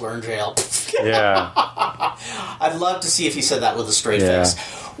wrestler in jail. Yeah. I'd love to see if he said that with a straight face.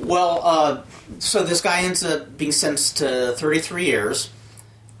 Well, so this guy ends up being sentenced to 33 years,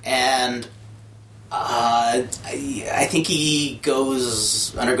 and I think he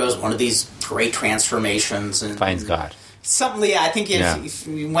undergoes one of these great transformations and finds God. Something, yeah. I think if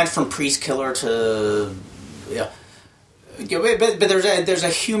he went from priest killer to, but there's a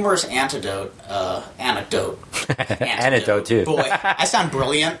humorous anecdote too. Boy, I sound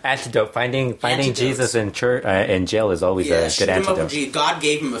brilliant. Antidote. Finding Jesus in church in jail is always a good antidote. God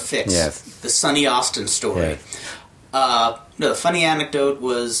gave him a fix. Yes. The Sonny Austin story. Yes. The funny anecdote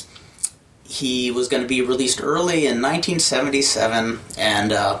was he was going to be released early in 1977,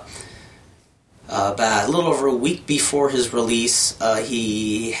 and about a little over a week before his release,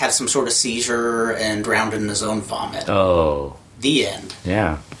 he had some sort of seizure and drowned in his own vomit. Oh. The end.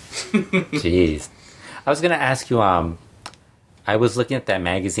 Yeah. Jeez. I was going to ask you, I was looking at that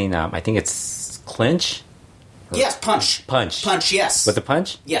magazine, I think it's Clinch? Yes, Punch. Punch, yes. Was it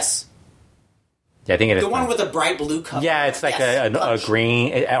Punch? Yes. Yeah, I think it is. The one with the bright blue cover. Yeah, it's like a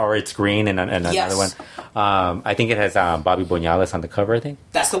green, or it's green and another one. I think it has Bobby Bonales on the cover, I think.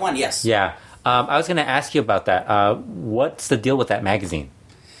 That's the one, yes. Yeah. I was going to ask you about that. What's the deal with that magazine?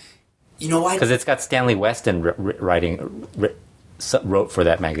 You know why? Because it's got Stanley Weston wrote for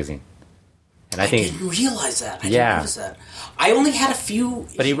that magazine. And I think didn't realize that. I didn't notice that. I only had a few...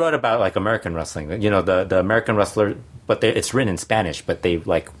 But he wrote about like American wrestling. The American wrestler, but it's written in Spanish, but they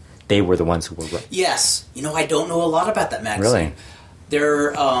were the ones who were... Yes. I don't know a lot about that magazine. Really?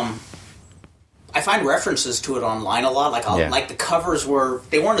 They're... I find references to it online a lot. Like the covers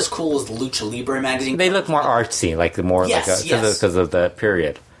they weren't as cool as the Lucha Libre magazine. They look more artsy, because of the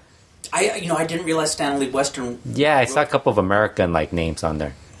period. I didn't realize Stanley Weston. Yeah, I saw a couple of American names on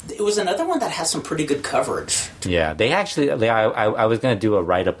there. It was another one that has some pretty good coverage. Yeah, they actually. I was going to do a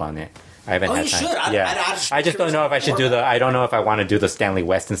write up on it. I haven't had time. You should. Yeah. I just don't know if I should do I don't know if I want to do the Stanley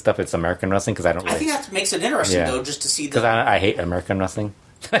Weston stuff. It's American wrestling because I don't. I think that makes it interesting though, just to see. Because I hate American wrestling.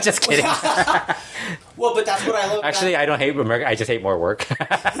 Just kidding. Well, but that's what I love. Actually, I don't hate America. I just hate more work.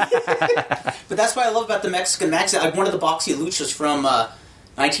 But that's what I love about the Mexican magazine. One of the Boxy Luchas from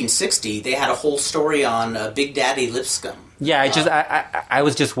 1960, they had a whole story on Big Daddy Lipscomb. Yeah, I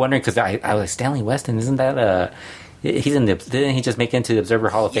was just wondering because I was like, Stanley Weston, isn't that he's in didn't he just make it into the Observer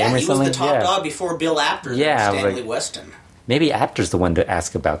Hall of Fame or something? Yeah, he was the top dog before Bill Apter. Yeah, Stanley Weston. Maybe Apter's the one to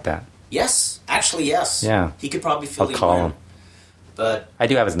ask about that. Yes, actually, yes. Yeah, he could probably fill I'll call him. But I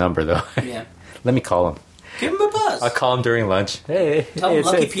do have his number though. Yeah. Let me call him. Give him a buzz. I'll call him during lunch. Hey, Tell him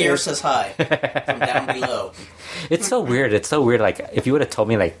Lucky Pierre it's- says hi from down below. It's so weird. It's so weird. Like, if you would have told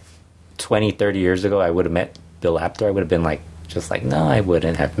me, like, 20, 30 years ago, I would have met Bill Apter, I would have been like, just like, no, I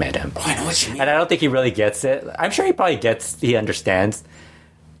wouldn't have met him. Oh, I know what you mean. And I don't think he really gets it. I'm sure he probably gets, he understands,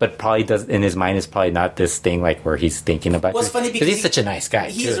 but probably does, in his mind, is probably not this thing, like, where he's thinking about Well, it's funny because he's such a nice guy.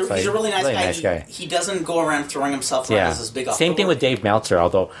 He's too. a really nice guy. guy. He doesn't go around throwing himself around as this big Same thing with authority. Dave Meltzer,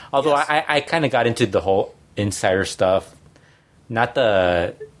 although Yes. I kind of got into the whole insider stuff. Not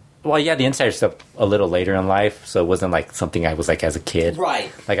the... Well, yeah, the insider stuff a little later in life, so it wasn't like something I was like as a kid.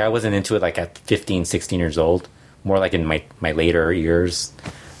 Right. Like, I wasn't into it like at 15, 16 years old. More like in my later years.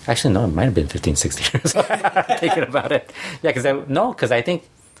 Actually, no, it might have been 15, 16 years old. Thinking about it. Yeah, because I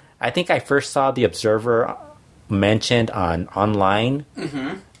think I first saw the Observer mentioned online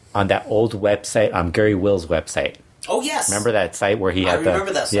on that old website, Gary Will's website. Oh, yes. Remember that site where he I had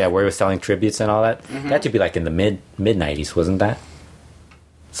remember that site. yeah, where he was selling tributes and all that? That had to be like in the mid 90s, wasn't that?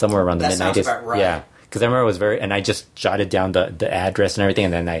 Somewhere around the That mid sounds 90s. about right. Yeah. Because I remember it was and I just jotted down the address and everything,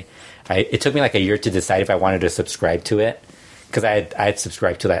 and then it took me like a year to decide if I wanted to subscribe to it. Because I had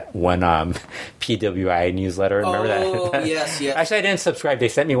subscribed to that one PWI newsletter. Remember that? Oh, yes. Actually, I didn't subscribe. They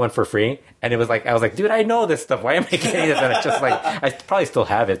sent me one for free, and it was like I was like, dude, I know this stuff. Why am I getting this? And it's just like I probably still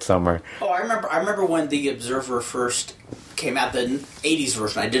have it somewhere. Oh, I remember when the Observer first came out, the 80s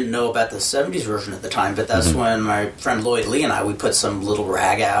version. I didn't know about the 70s version at the time, but that's when my friend Lloyd Lee and we put some little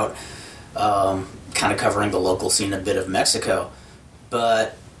rag out, kind of covering the local scene, a bit of Mexico.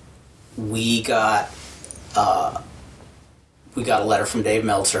 But we got a letter from Dave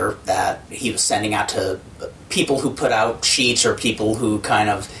Meltzer that he was sending out to people who put out sheets or people who kind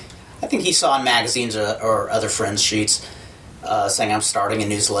of, I think he saw in magazines or other friends' sheets, saying I'm starting a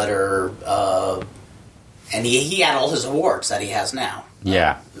newsletter, and he had all his awards that he has now.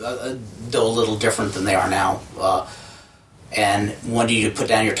 Yeah. Though a little different than they are now. And wanted you to put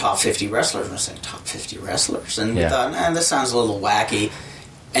down your top 50 wrestlers. And I was like, top 50 wrestlers? And we thought, this sounds a little wacky.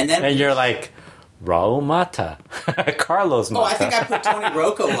 And then... And you're like, Raul Mata, Carlos Mata. Oh, I think I put Tony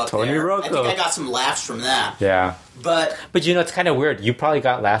Rocco up Tony there. Rocco. I think I got some laughs from that. Yeah. But you know, it's kind of weird. You probably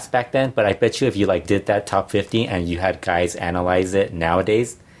got laughs back then, but I bet you if you like did that top 50 and you had guys analyze it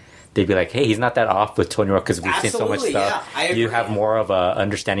nowadays, they'd be like, hey, he's not that off with Tony Rocco because we've seen so much Absolutely, stuff. yeah, I agree. You have more of a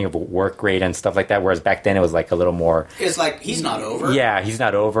understanding of work rate and stuff like that, whereas back then it was like a little more... it's like, he's not over. Yeah, he's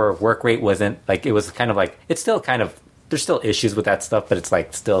not over. Work rate wasn't... Like, it was kind of like... It's still kind of... There's still issues with that stuff, but it's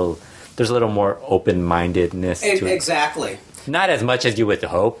like still... There's a little more open-mindedness to it. Exactly. Not as much as you would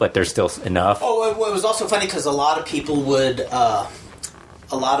hope, but there's still enough. Oh, it was also funny because a lot of people would... a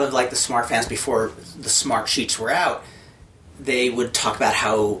lot of, like, the Smart fans before the Smart sheets were out, they would talk about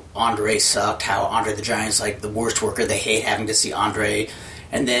how Andre sucked, how Andre the Giant's like the worst worker. They hate having to see Andre.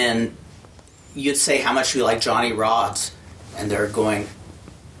 And then you'd say how much you like Johnny Rods. And they're going,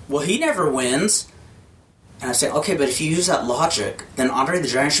 well, he never wins. And I say, okay, but if you use that logic, then Andre the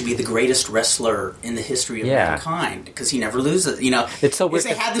Giant should be the greatest wrestler in the history of mankind because he never loses. You know, it's so weird.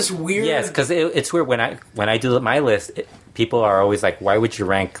 They had this weird. Yes, because it's weird when I do my list. People are always like, "Why would you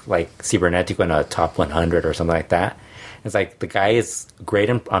rank like Cibernetico in a top 100 or something like that?" It's like the guy is great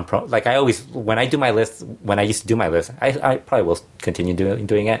on pro. Like I always, when I do my list, when I used to do my list, I probably will continue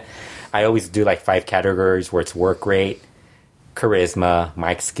doing it. I always do like 5 categories where it's work rate, charisma,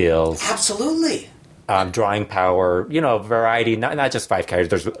 mic skills, Absolutely. Drawing power, variety. Not just 5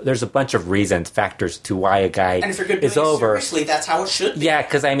 categories. There's a bunch of reasons, factors to why a guy And if you're good is doing it over. seriously, that's how it should be. Yeah,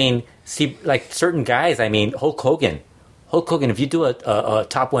 because I mean, see, like certain guys. I mean, Hulk Hogan. If you do a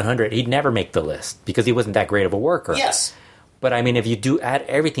top 100, he'd never make the list because he wasn't that great of a worker. Yes. But I mean, if you do add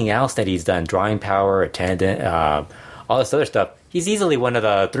everything else that he's done, drawing power, attendant, all this other stuff, he's easily one of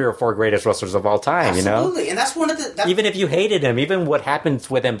the 3 or 4 greatest wrestlers of all time. Absolutely, and that's one of the... Even if you hated him, even what happens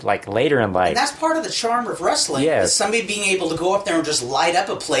with him like later in life. And that's part of the charm of wrestling. Yes. Is somebody being able to go up there and just light up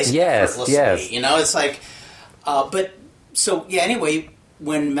a place Yes, effortlessly. yes. It's like... anyway,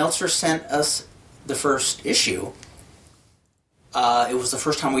 when Meltzer sent us the first issue, it was the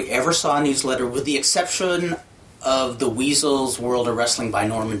first time we ever saw a newsletter, with the exception of the Weasel's World of Wrestling by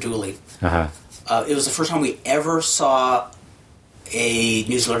Norman Dooley. Uh-huh. It was the first time we ever saw a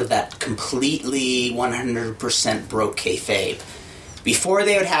newsletter that completely 100% broke kayfabe. Before,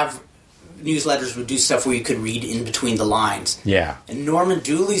 they would have newsletters would do stuff where you could read in between the lines. Yeah. And Norman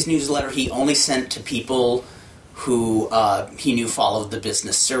Dooley's newsletter, he only sent to people who he knew followed the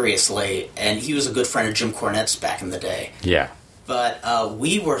business seriously, and he was a good friend of Jim Cornette's back in the day. Yeah. But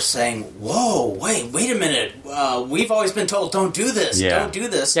we were saying, whoa, wait a minute. We've always been told, don't do this, don't do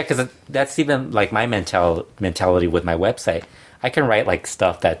this. Yeah, because that's even like my mentality with my website. I can write like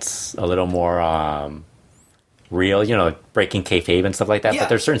stuff that's a little more real, breaking kayfabe and stuff like that. Yeah. But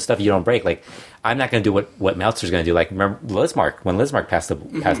there's certain stuff you don't break. Like, I'm not going to do what Meltzer's going to do. Like, remember when Lismark passed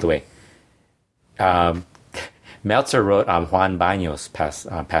away. Meltzer wrote Juan Baños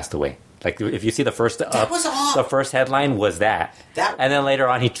passed away. Like, if you see the first the first headline was that. And then later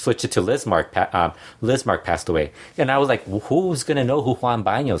on he switched it to Lismark. Lismark passed away, and I was like, who's gonna know who Juan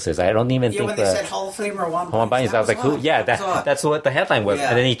Baños is? I don't even think when they said Hall of Famer Juan Baños, I was like, who? Yeah, that's what the headline was. Yeah.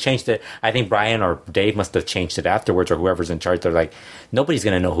 And then he changed it. I think Brian or Dave must have changed it afterwards, or whoever's in charge. They're like, nobody's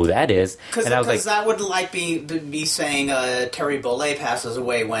gonna know who that is. And I was like, that would like be saying Terry Bollea passes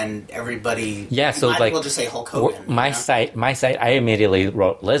away when everybody. Yeah, so might like, as well just say Hulk Hogan. My site, I immediately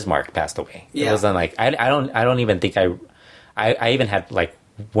wrote Lismark passed away. Yeah. It wasn't like I don't even think I even had like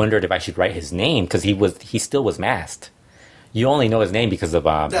wondered if I should write his name because he still was masked. You only know his name because of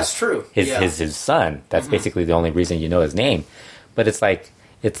that's true. His son. That's basically the only reason you know his name. But it's like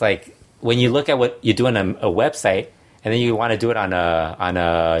when you look at what you do on a website and then you want to do it on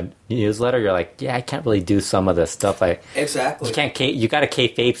a newsletter, you're like, yeah, I can't really do some of the stuff like exactly. You got to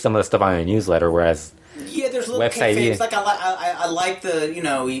kayfabe some of the stuff on a newsletter, whereas. Yeah, there's little website. kayfabes. Like I like the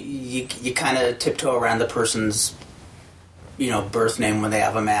you kind of tiptoe around the person's birth name when they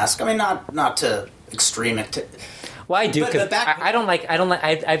have a mask. I mean, not to extreme it. Well, I do because I don't like.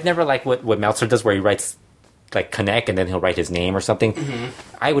 I've never liked what Meltzer does, where he writes like connect and then he'll write his name or something. Mm-hmm.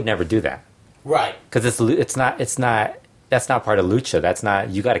 I would never do that. Right. Because it's not that's not part of lucha. That's not.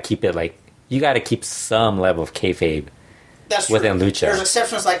 You got to keep it like you got to keep some level of kayfabe. That's within true. lucha. There's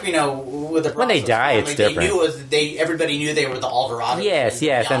exceptions like with the when they die, family, it's different. Everybody knew they were the Alderados. Yes,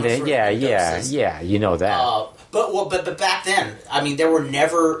 and then you know that. But back then, I mean,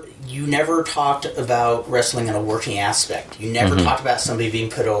 you never talked about wrestling in a working aspect. You never talked about somebody being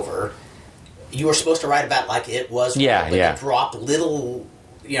put over. You were supposed to write about like it was. Yeah. Drop little,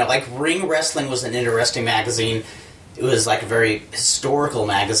 like Ring Wrestling was an interesting magazine. It was like a very historical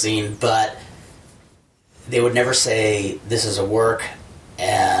magazine, but they would never say this is a work,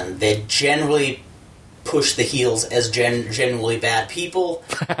 and they generally push the heels as genuinely bad people.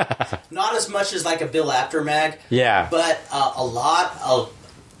 Not as much as like a Bill Apter mag. Yeah. But a lot of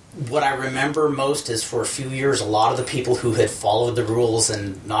what I remember most is for a few years, a lot of the people who had followed the rules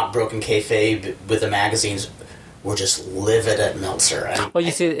and not broken kayfabe with the magazines were just livid at Meltzer. Well,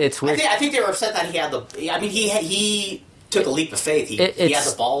 you see, it's weird. I think they were upset that he had the... I mean, he took a leap of faith. He had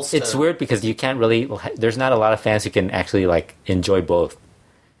the balls to... It's weird because you can't really... There's not a lot of fans who can actually, like, enjoy both.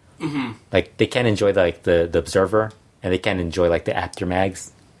 Mm-hmm. Like, they can't enjoy, the Observer, and they can't enjoy, like, the After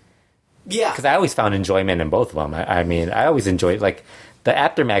Mags. Yeah. Because I always found enjoyment in both of them. I mean, I always enjoyed, like, the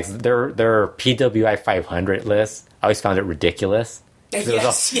After Mags, their PWI 500 list, I always found it ridiculous.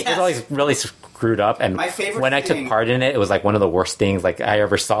 Yes. It was always really screwed up, and my favorite when I took part in it, it was, like, one of the worst things, like, I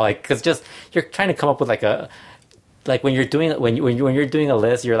ever saw. Like, because just, you're trying to come up with, like, a... Like when you're doing a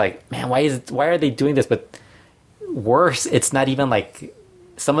list, you're like, man, why are they doing this? But worse, it's not even like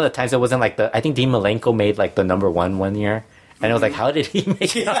some of the times it wasn't like I think Dean Malenko made like the number one year, and it was like, how did he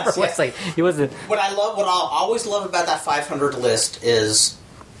make it number one? It's like he wasn't. What I always love about that 500 list is,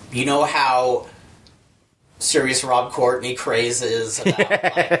 how serious Rob Courtney craze is about.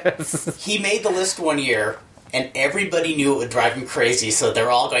 Yes. Like, he made the list one year. And everybody knew it would drive him crazy, so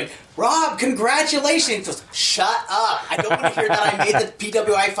they're all going, Rob, congratulations! He goes, shut up! I don't want to hear that I made the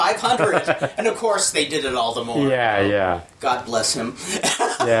PWI 500. And of course, they did it all the more. Yeah. God bless him.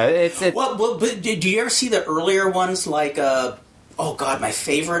 Yeah, it's. Well, but do you ever see the earlier ones like? Oh God, my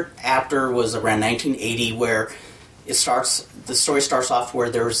favorite after was around 1980, where the story starts off where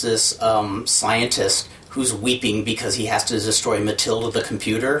there's this scientist who's weeping because he has to destroy Matilda the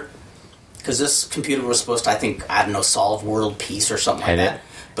computer. Because this computer was supposed to, solve world peace or something like that.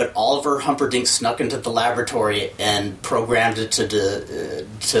 But Oliver Humperdinck snuck into the laboratory and programmed it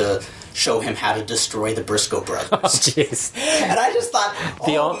to show him how to destroy the Briscoe brothers. Oh, jeez. And I just thought,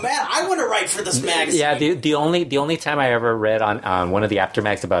 man, I want to write for this magazine. Yeah, the only time I ever read on one of the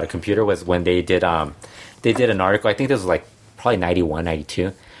Aftermags about a computer was when they did an article. I think this was like probably 91,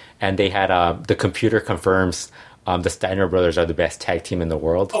 92, and they had the computer confirms. The Steiner brothers are the best tag team in the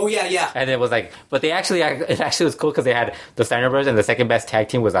world. Oh, yeah. And it was like, but it actually was cool because they had the Steiner brothers, and the second best tag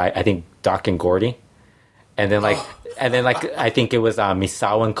team was, I think, Doc and Gordy. And then, I think it was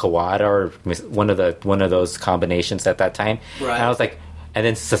Misawa and Kawada, or one of those combinations at that time. Right. And I was like, and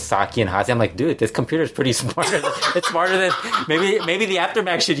then Sasaki and Hazi. I'm like, dude, this computer is pretty smart. It's smarter than maybe the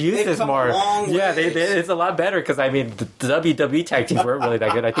Aftermath should use this more. Yeah, it's a lot better because I mean the WWE tag teams weren't really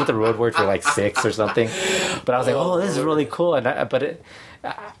that good. I think the Road Warriors were like 6 or something. But I was like, oh, this is really cool. And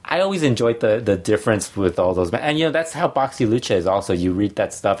I always enjoyed the difference with all those, and that's how Boxy Lucha is. Also, you read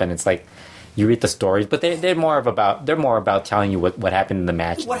that stuff, and it's like you read the stories, but they're more about telling you what happened in the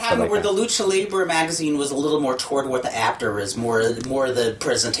match. What happened? Where the Lucha Libre magazine was a little more toward what the actor is, more the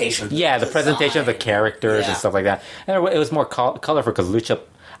presentation. Yeah, the presentation of the characters and stuff like that, and it was more colorful because Lucha.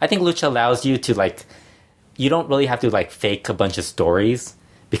 I think Lucha allows you to like, you don't really have to like fake a bunch of stories.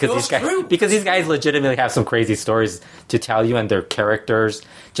 Because these guys legitimately have some crazy stories to tell you, and their characters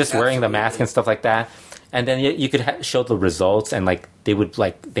just wearing the mask and stuff like that. And then you could show the results, and like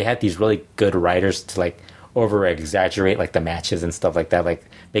they had these really good writers to like over exaggerate like the matches and stuff like that, like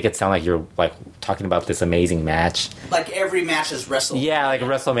make it sound like you're like talking about this amazing match. Like every match is WrestleMania. Yeah, like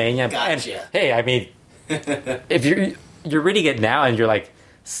WrestleMania. Gotcha. And, hey, I mean, if you're reading it now and you're like,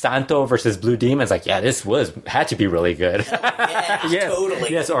 Santo versus Blue Demons, like, yeah, this had to be really good. Yeah, yes,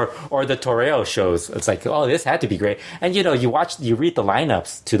 totally. Yes, or the Toreo shows. It's like, oh, this had to be great. And you read the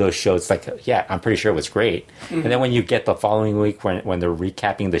lineups to those shows. It's like, yeah, I'm pretty sure it was great. Mm-hmm. And then when you get the following week when they're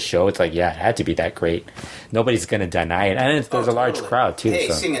recapping the show, it's like, yeah, it had to be that great. Nobody's gonna deny it, and there's a large crowd too.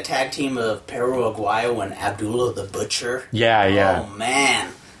 Hey, seeing a tag team of Perro Aguayo and Abdullah the Butcher. Yeah. Oh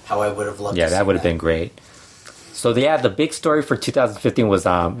man, how I would have loved. Yeah, that would have been great. So the big story for 2015 was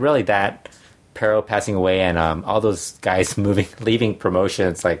really that Perro passing away and all those guys leaving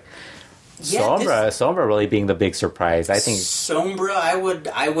promotions, like Sombra really being the big surprise. I think Sombra,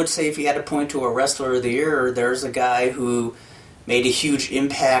 I would say if you had to point to a wrestler of the year, there's a guy who made a huge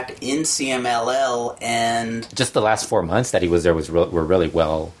impact in CMLL, and just the last 4 months that he was there were really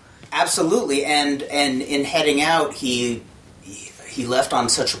well. Absolutely, and in heading out, he left on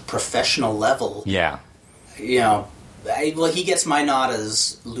such a professional level. Yeah. He gets my nod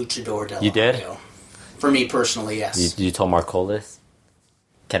as Luchador del You did? Año. For me personally, yes. You told Marcolis?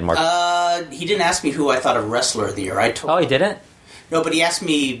 He didn't ask me who I thought of Wrestler of the Year. He didn't? No, but he asked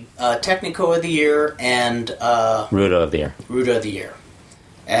me Technico of the Year and Rudo of the Year. Rudo of the Year.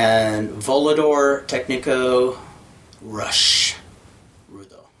 And Volador, Technico, Rush,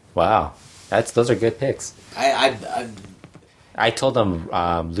 Rudo. Wow. Those are good picks. I told him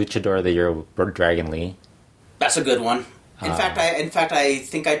Luchador of the Year, Dragon Lee. That's a good one. In fact, I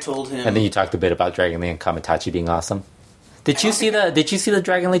think I told him. And then you talked a bit about Dragon Lee and Kamatachi being awesome. Did you see the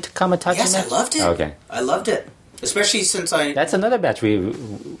Dragon Lee to Kamatachi? Yes, match? I loved it. Okay, I loved it, especially since That's another match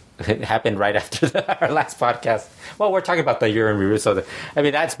it happened right after our last podcast. Well, we're talking about the year in review, so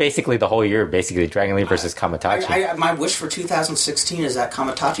that's basically the whole year. Basically, Dragon Lee versus Kamatachi. My wish for 2016 is that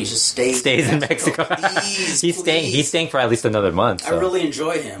Kamatachi just stays in Mexico. Please, He's staying for at least another month. So. I really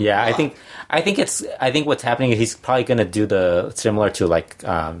enjoy him. Yeah, I think what's happening is he's probably going to do the similar to like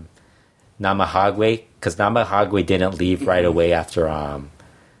Namahagwe, because Namahagwe didn't leave right away after.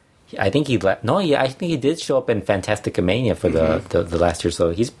 I think he left. No, yeah, I think he did show up in Fantastica Mania for the last year.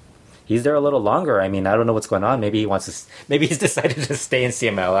 So he's there a little longer. I mean, I don't know what's going on. Maybe he wants to. Maybe he's decided to stay in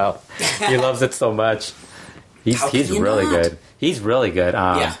CMLL. He loves it so much. He's really good. He's really good.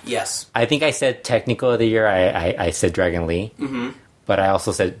 Yes. I think I said Technical of the Year. I said Dragon Lee. Mm-hmm. But I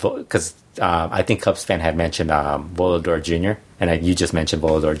also said, because I think Cubs fan had mentioned Volador Jr., and you just mentioned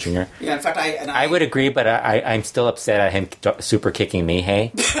Volador Jr. Yeah, in fact, I would agree, but I'm still upset at him super kicking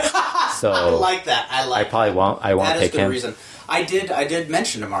Mihei. So I like that. I probably won't. I won't pick him. That is good reason. I did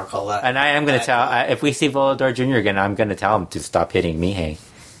mention to Marco that. And I am going to tell, if we see Volador Jr. again, I'm going to tell him to stop hitting Mihei.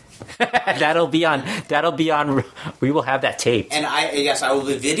 That'll be on. We will have that taped. And I will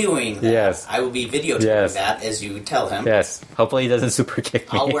be videoing that. Yes. I will be videotaping that as you tell him. Yes. Hopefully he doesn't super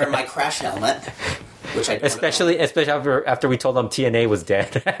kick me. I'll wear my crash helmet, which I don't especially after we told him TNA was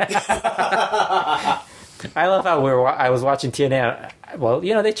dead. I love how I was watching TNA. Well,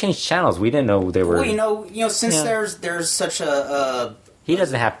 they changed channels. We didn't know they were. Well, since there's such a. He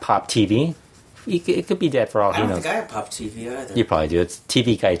doesn't have Pop TV. It could be dead for all he knows. I don't think I have Pop TV either. You probably do. It's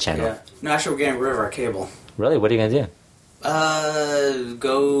TV Guide channel. Yeah. No, actually, we're getting rid of our cable. Really? What are you going to do?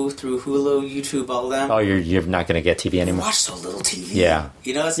 Go through Hulu, YouTube, all of them. Oh, you're not going to get TV anymore? I watch so little TV. Yeah.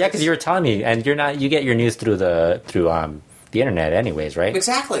 Because you were telling me, and you get your news through the internet anyways, right?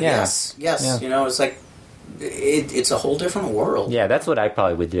 Exactly, yeah. Yes. Yeah. It's like, it's a whole different world. Yeah, that's what I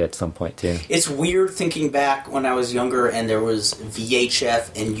probably would do at some point, too. It's weird thinking back when I was younger and there was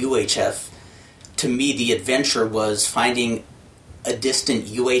VHF and UHF. To me, the adventure was finding a distant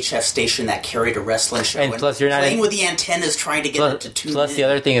UHF station that carried a wrestling show. And plus, you're not playing with the antennas, trying to get it to tune Plus, the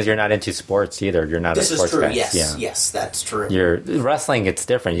other thing is you're not into sports either. You're not a sports guy. This is true. Yes, that's true. Wrestling, it's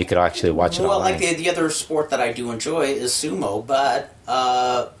different. You could actually watch it online. Well, like the other sport that I do enjoy is sumo, but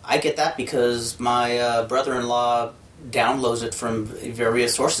I get that because my brother-in-law downloads it from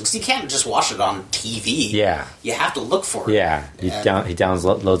various sources. 'Cause you can't just watch it on TV. Yeah. You have to look for it. Yeah, he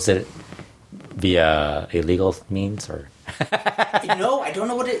downloads it via illegal means, or I don't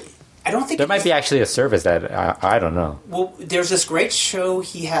know what it... I don't think there might be actually a service that I don't know. Well, there's this great show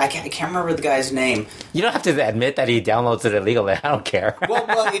he had. I can't remember the guy's name. You don't have to admit that he downloads it illegally. I don't care.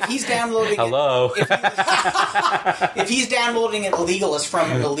 Well, if he's downloading Hello. if he's downloading it illegal, it's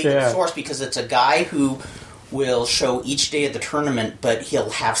from an illegal source, because it's a guy who will show each day of the tournament, but he'll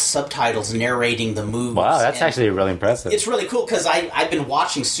have subtitles narrating the moves. Wow, that's actually really impressive. It's really cool, because I've been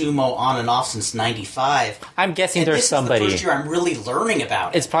watching sumo on and off since '95. I'm guessing and there's somebody. This is the first year I'm really learning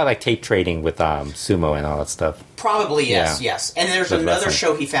about it. It's probably like tape trading with sumo and all that stuff. Probably, yes. And there's another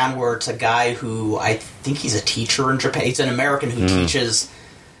show he found where it's a guy who, I think he's a teacher in Japan. He's an American who teaches,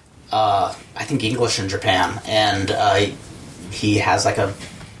 I think, English in Japan. And he has like a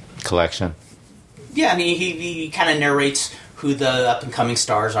collection. Yeah, and he kind of narrates who the up-and-coming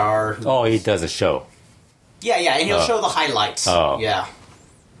stars are. He does a show. Yeah, and he'll show the highlights. Oh. Yeah.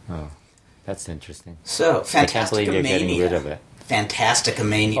 Oh, that's interesting. So, Fantasticamania. I can't believe you're getting rid of it.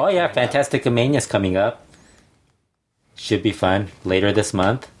 Fantasticamania. Oh, yeah, Fantasticamania is coming up. Should be fun. Later this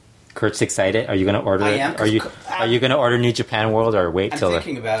month. Kurt's excited. Are you going to order it? Are you going to order New Japan World, or wait till... I'm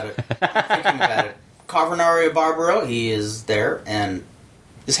thinking about it. Carbonario Barbaro, he is there, and...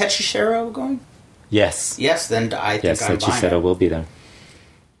 Is Hechishiro going? Yes. Yes, then I think I'm buying it. Yes, Hechishiro will be there.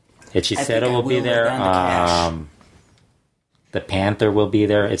 Hechishiro will be there. The Panther will be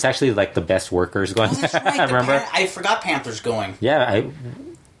there. It's actually like the best workers going. Oh, that's right. Remember? I forgot Panther's going. Yeah,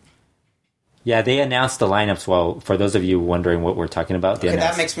 they announced the lineups. Well, for those of you wondering what we're talking about,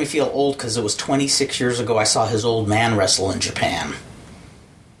 that makes me feel old, because it was 26 years ago I saw his old man wrestle in Japan.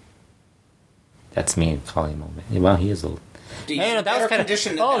 That's me calling him old. Well, he is old. That was kind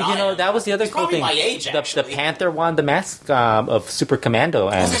of. That was the other cool thing. My age, the Panther won the mask of Super Commando,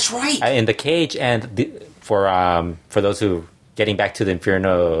 and that's right. In the cage. And for those who getting back to the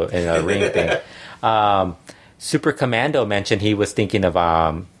Inferno in a ring thing, Super Commando mentioned he was thinking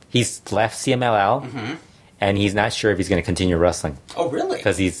of he's left CMLL, and he's not sure if he's going to continue wrestling. Oh, really?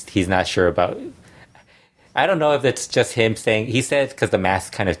 Because he's not sure about. I don't know if it's just him saying. He said because the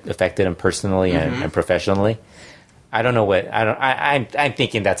mask kind of affected him personally and professionally. I don't know what I'm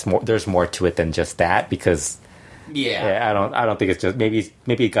thinking that's more. There's more to it than just that, because I don't think it's just maybe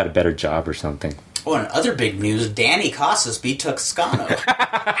he got a better job or something. Oh, and other big news: Danny Casas beat Toscano.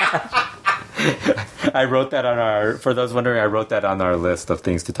 I wrote that for those wondering, I wrote that on our list of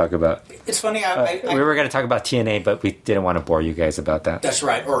things to talk about. It's funny. We were going to talk about TNA, but we didn't want to bore you guys about that. That's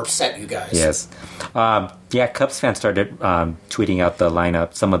right, or upset you guys. Yes. Cubs fans started tweeting out the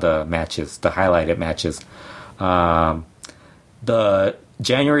lineup, some of the matches, the highlighted matches. The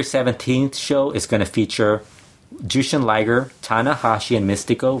January 17th show is going to feature Jushin Liger, Tanahashi, and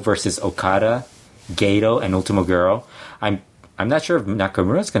Mystico versus Okada, Gato, and Ultimo Guerrero. I'm not sure if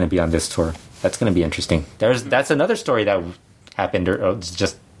Nakamura is going to be on this tour. That's going to be interesting. That's another story that happened.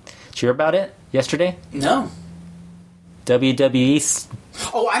 Just hear about it yesterday? No. WWE.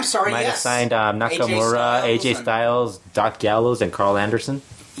 Oh, I'm sorry. Might have signed Nakamura, AJ Styles, Doc Gallows, and Carl Anderson.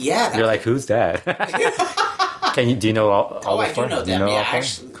 Yeah. You're like, who's that? Do you know all I do know them.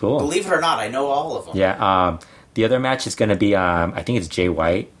 Actually, cool. Believe it or not, I know all of them. Yeah. The other match is going to be, I think it's Jay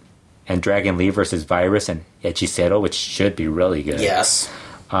White and Dragon Lee versus Virus and Hechicero, which should be really good. Yes.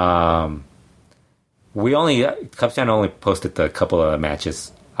 Cubs Fan only posted the couple of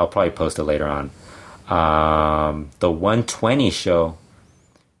matches. I'll probably post it later on. The 120 show,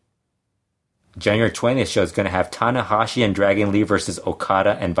 January 20th show, is going to have Tanahashi and Dragon Lee versus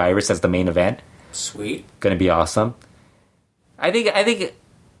Okada and Virus as the main event. Sweet. Going to be awesome. I think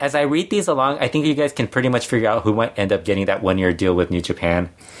as I read these along, I think you guys can pretty much figure out who might end up getting that 1-year deal with New Japan,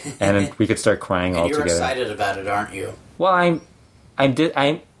 and we could start crying all together. You're excited about it, aren't you? Well,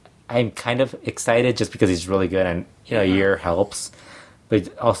 I'm kind of excited just because he's really good, and a year helps,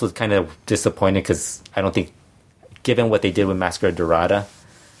 but also kind of disappointed because I don't think, given what they did with Mascara Dorada,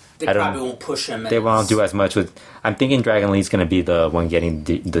 they probably won't push him. They won't do as much with. I'm thinking Dragon Lee's going to be the one getting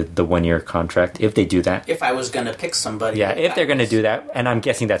the 1-year contract if they do that. If I was going to pick somebody, if they're going to do that, and I'm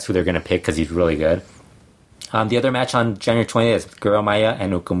guessing that's who they're going to pick because he's really good. The other match on January 20th is Goro Maya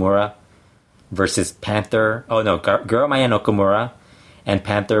and Okamura versus Panther. Oh no, Goro Maya and Okamura and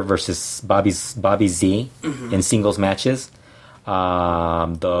Panther versus Bobby Z in singles matches. The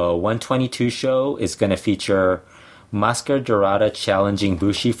 122 show is going to feature Mascara Dorada challenging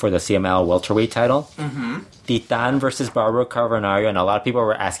Bushi for the CML welterweight title. Titan versus Barbaro Carbonario, and a lot of people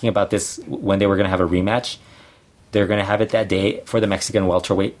were asking about this when they were going to have a rematch. They're going to have it that day for the Mexican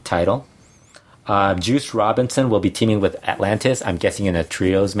welterweight title. Juice Robinson will be teaming with Atlantis. I'm guessing in a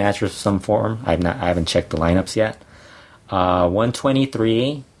trios match or some form. I haven't checked the lineups yet.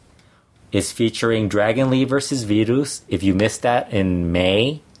 123 is featuring Dragon Lee versus Virus. If you missed that in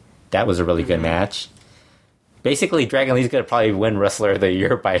May, that was a really good match. Basically, Dragon Lee's gonna probably win Wrestler of the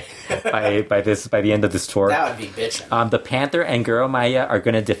Year by the end of this tour. That would be bitching. The Panther and Guro Maya are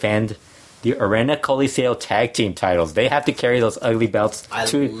gonna defend the Arena Coliseo tag team titles. They have to carry those ugly belts. I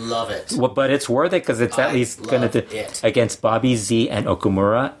love it. Well, but it's worth it because it's at least going to against Bobby Z and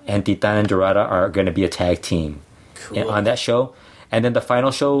Okumura, and Titan and Dorada are going to be a tag team on that show. And then the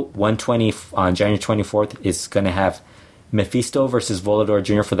final show, 120 on January 24th, is going to have Mephisto versus Volador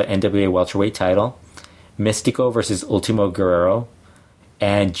Jr. for the NWA welterweight title, Mystico versus Ultimo Guerrero,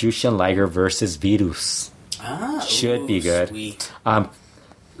 and Jushin Liger versus Virus. Should be good. Sweet.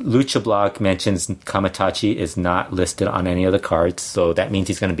 Lucha Blog mentions Kamatachi is not listed on any of the cards, so that means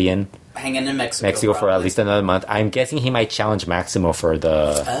he's going to be hanging in Mexico for at least another month. I'm guessing he might challenge Maximo for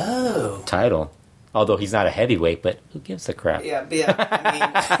the title, although he's not a heavyweight. But who gives a crap? Yeah. I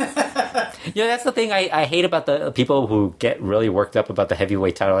mean, that's the thing I hate about the people who get really worked up about the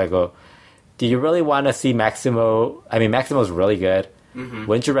heavyweight title. I go, do you really want to see Maximo? I mean, Maximo's really good. Mm-hmm.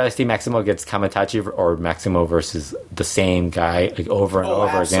 Wouldn't you rather see Maximo against Kamatachi or Maximo versus the same guy over and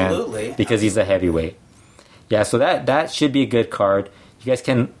over again? Because he's a heavyweight. Yeah, so that should be a good card. You guys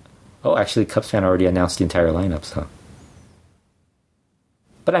can... Oh, actually, Cubs fan already announced the entire lineup, so...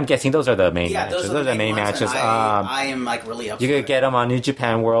 But I'm guessing those are the main matches. Those are the main matches. I am like really upset. You could get them on New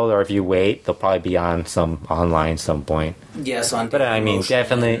Japan World, or if you wait, they'll probably be on some online some point. Yes, on. But I mean,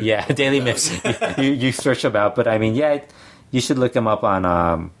 definitely, yeah, Daily Mix. you search about, but I mean, yeah, you should look them up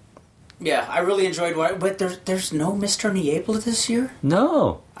on. Yeah, I really enjoyed. But there's no Mr. Nieble this year.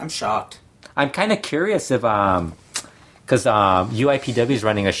 No, I'm shocked. I'm kind of curious if because UIPW is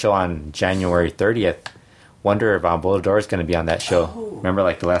running a show on January 30th. Wonder if Volador is going to be on that show. Oh. Remember,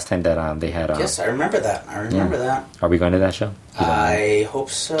 like the last time that they had. Yes, I remember that. That. Are we going to that show? I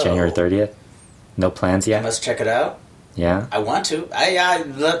hope so. January 30th. No plans yet. I must check it out. Yeah, I want to. Yes.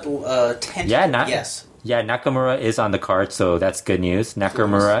 Yeah, Nakamura is on the card, so that's good news.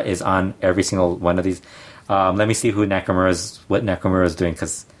 Nakamura is on every single one of these. Let me see what Nakamura is doing,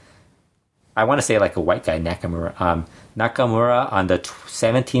 because I want to say like a white guy, Nakamura. Nakamura on the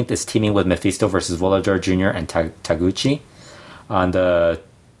 17th is teaming with Mephisto versus Volador Jr. and Taguchi. On the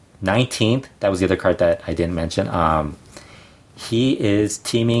 19th, that was the other card that I didn't mention. He is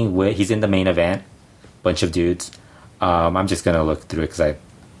teaming with... He's in the main event. Bunch of dudes. I'm just going to look through it because I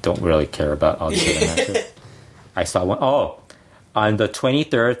don't really care about all the other matches. I saw one. Oh, on the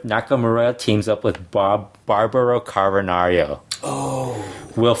 23rd, Nakamura teams up with Barbaro Carbonario. Oh.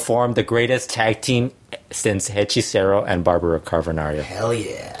 Will form the greatest tag team since Hechicero and Barbaro Carbonario. Hell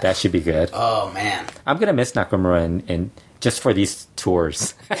yeah. That should be good. Oh, man. I'm going to miss Nakamura in just for these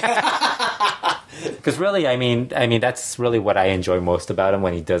tours. Because really, I mean, that's really what I enjoy most about him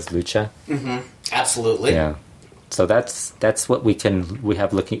when he does lucha. Mm-hmm. Absolutely. Yeah. So that's what we have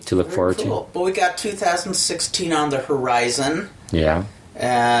to look forward to. But we got 2016 on the horizon. Yeah.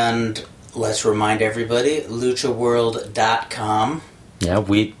 And let's remind everybody, luchaworld.com. Yeah,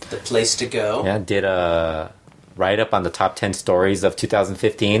 the place to go. Yeah, did a write-up on the top 10 stories of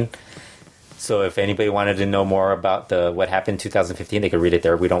 2015. So if anybody wanted to know more about what happened in 2015, they could read it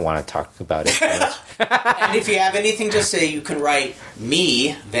there. We don't want to talk about it too much. And if you have anything to say, you can write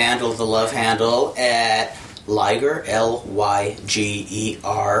me, Vandal the Love Handle, at Liger,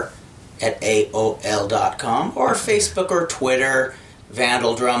 Lyger, at AOL.com, or Facebook or Twitter,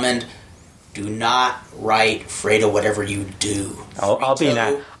 Vandal Drummond. Do not write Fredo whatever you do. I'll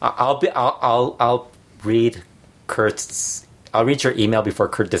read Kurt's. I'll read your email before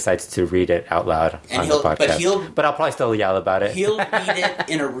Kurt decides to read it out loud on the podcast. But I'll probably still yell about it. He'll read it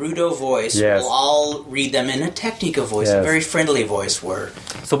in a Rudo voice. Yes. We'll all read them in a Technica voice, a very friendly voice word.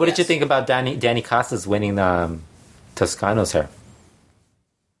 So what did you think about Danny Costas winning Toscano's hair?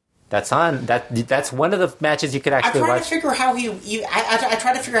 That's on. That's one of the matches you could actually watch. I tried to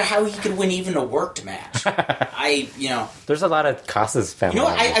figure how he could win even a worked match. There's a lot of Casas family. You know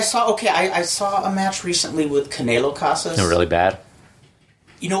what? I saw a match recently with Canelo Casas. They're really bad.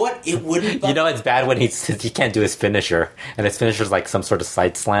 You know what? It wouldn't. It's bad when he can't do his finisher, and his finisher's like some sort of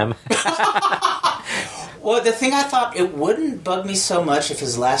side slam. Well, the thing I thought, it wouldn't bug me so much if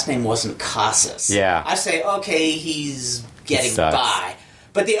his last name wasn't Casas. Yeah. I'd say, okay, he's getting by.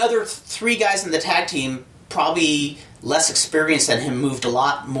 But the other three guys in the tag team, probably less experienced than him, moved a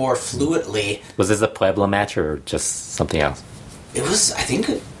lot more fluidly. Was this a Puebla match or just something else? It was, I think...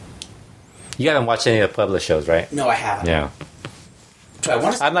 You haven't watched any of the Puebla shows, right? No, I haven't. Yeah. I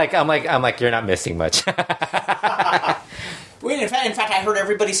want to. I'm like, you're not missing much. Wait, in fact, I heard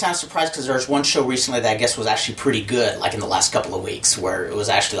everybody sound surprised because there was one show recently that I guess was actually pretty good, like in the last couple of weeks, where it was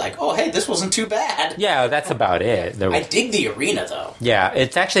actually like, oh, hey, this wasn't too bad. Yeah, that's about it. I dig the arena, though. Yeah,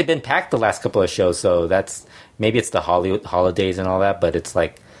 it's actually been packed the last couple of shows, so maybe it's the holidays and all that, but it's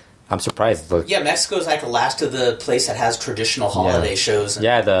like, I'm surprised. Yeah, Mexico's like the last of the place that has traditional holiday shows.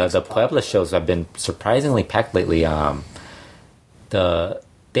 Yeah, the Puebla shows have been surprisingly packed lately. They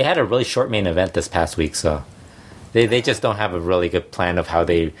had a really short main event this past week, so they just don't have a really good plan of how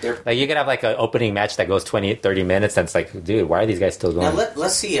they... Like, you could have like an opening match that goes 30 minutes, and it's like, dude, why are these guys still going? Now,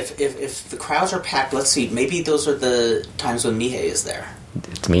 let's see, if the crowds are packed, let's see, maybe those are the times when Mihei is there.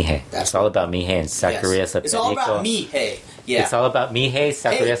 It's Mihei. It's all about Mihei and Zacharias Aperico. It's all about Mihei. Yeah. It's all about Mihei,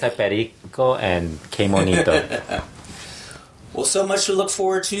 Zacharias Aperico, and K Monito. Well, so much to look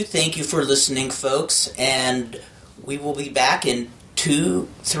forward to. Thank you for listening, folks. And we will be back in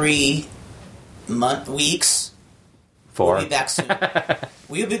 2-3 weeks. 4. We'll be back soon.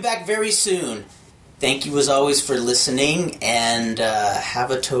 We'll be back very soon. Thank you, as always, for listening. And have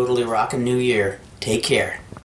a totally rockin' new year. Take care.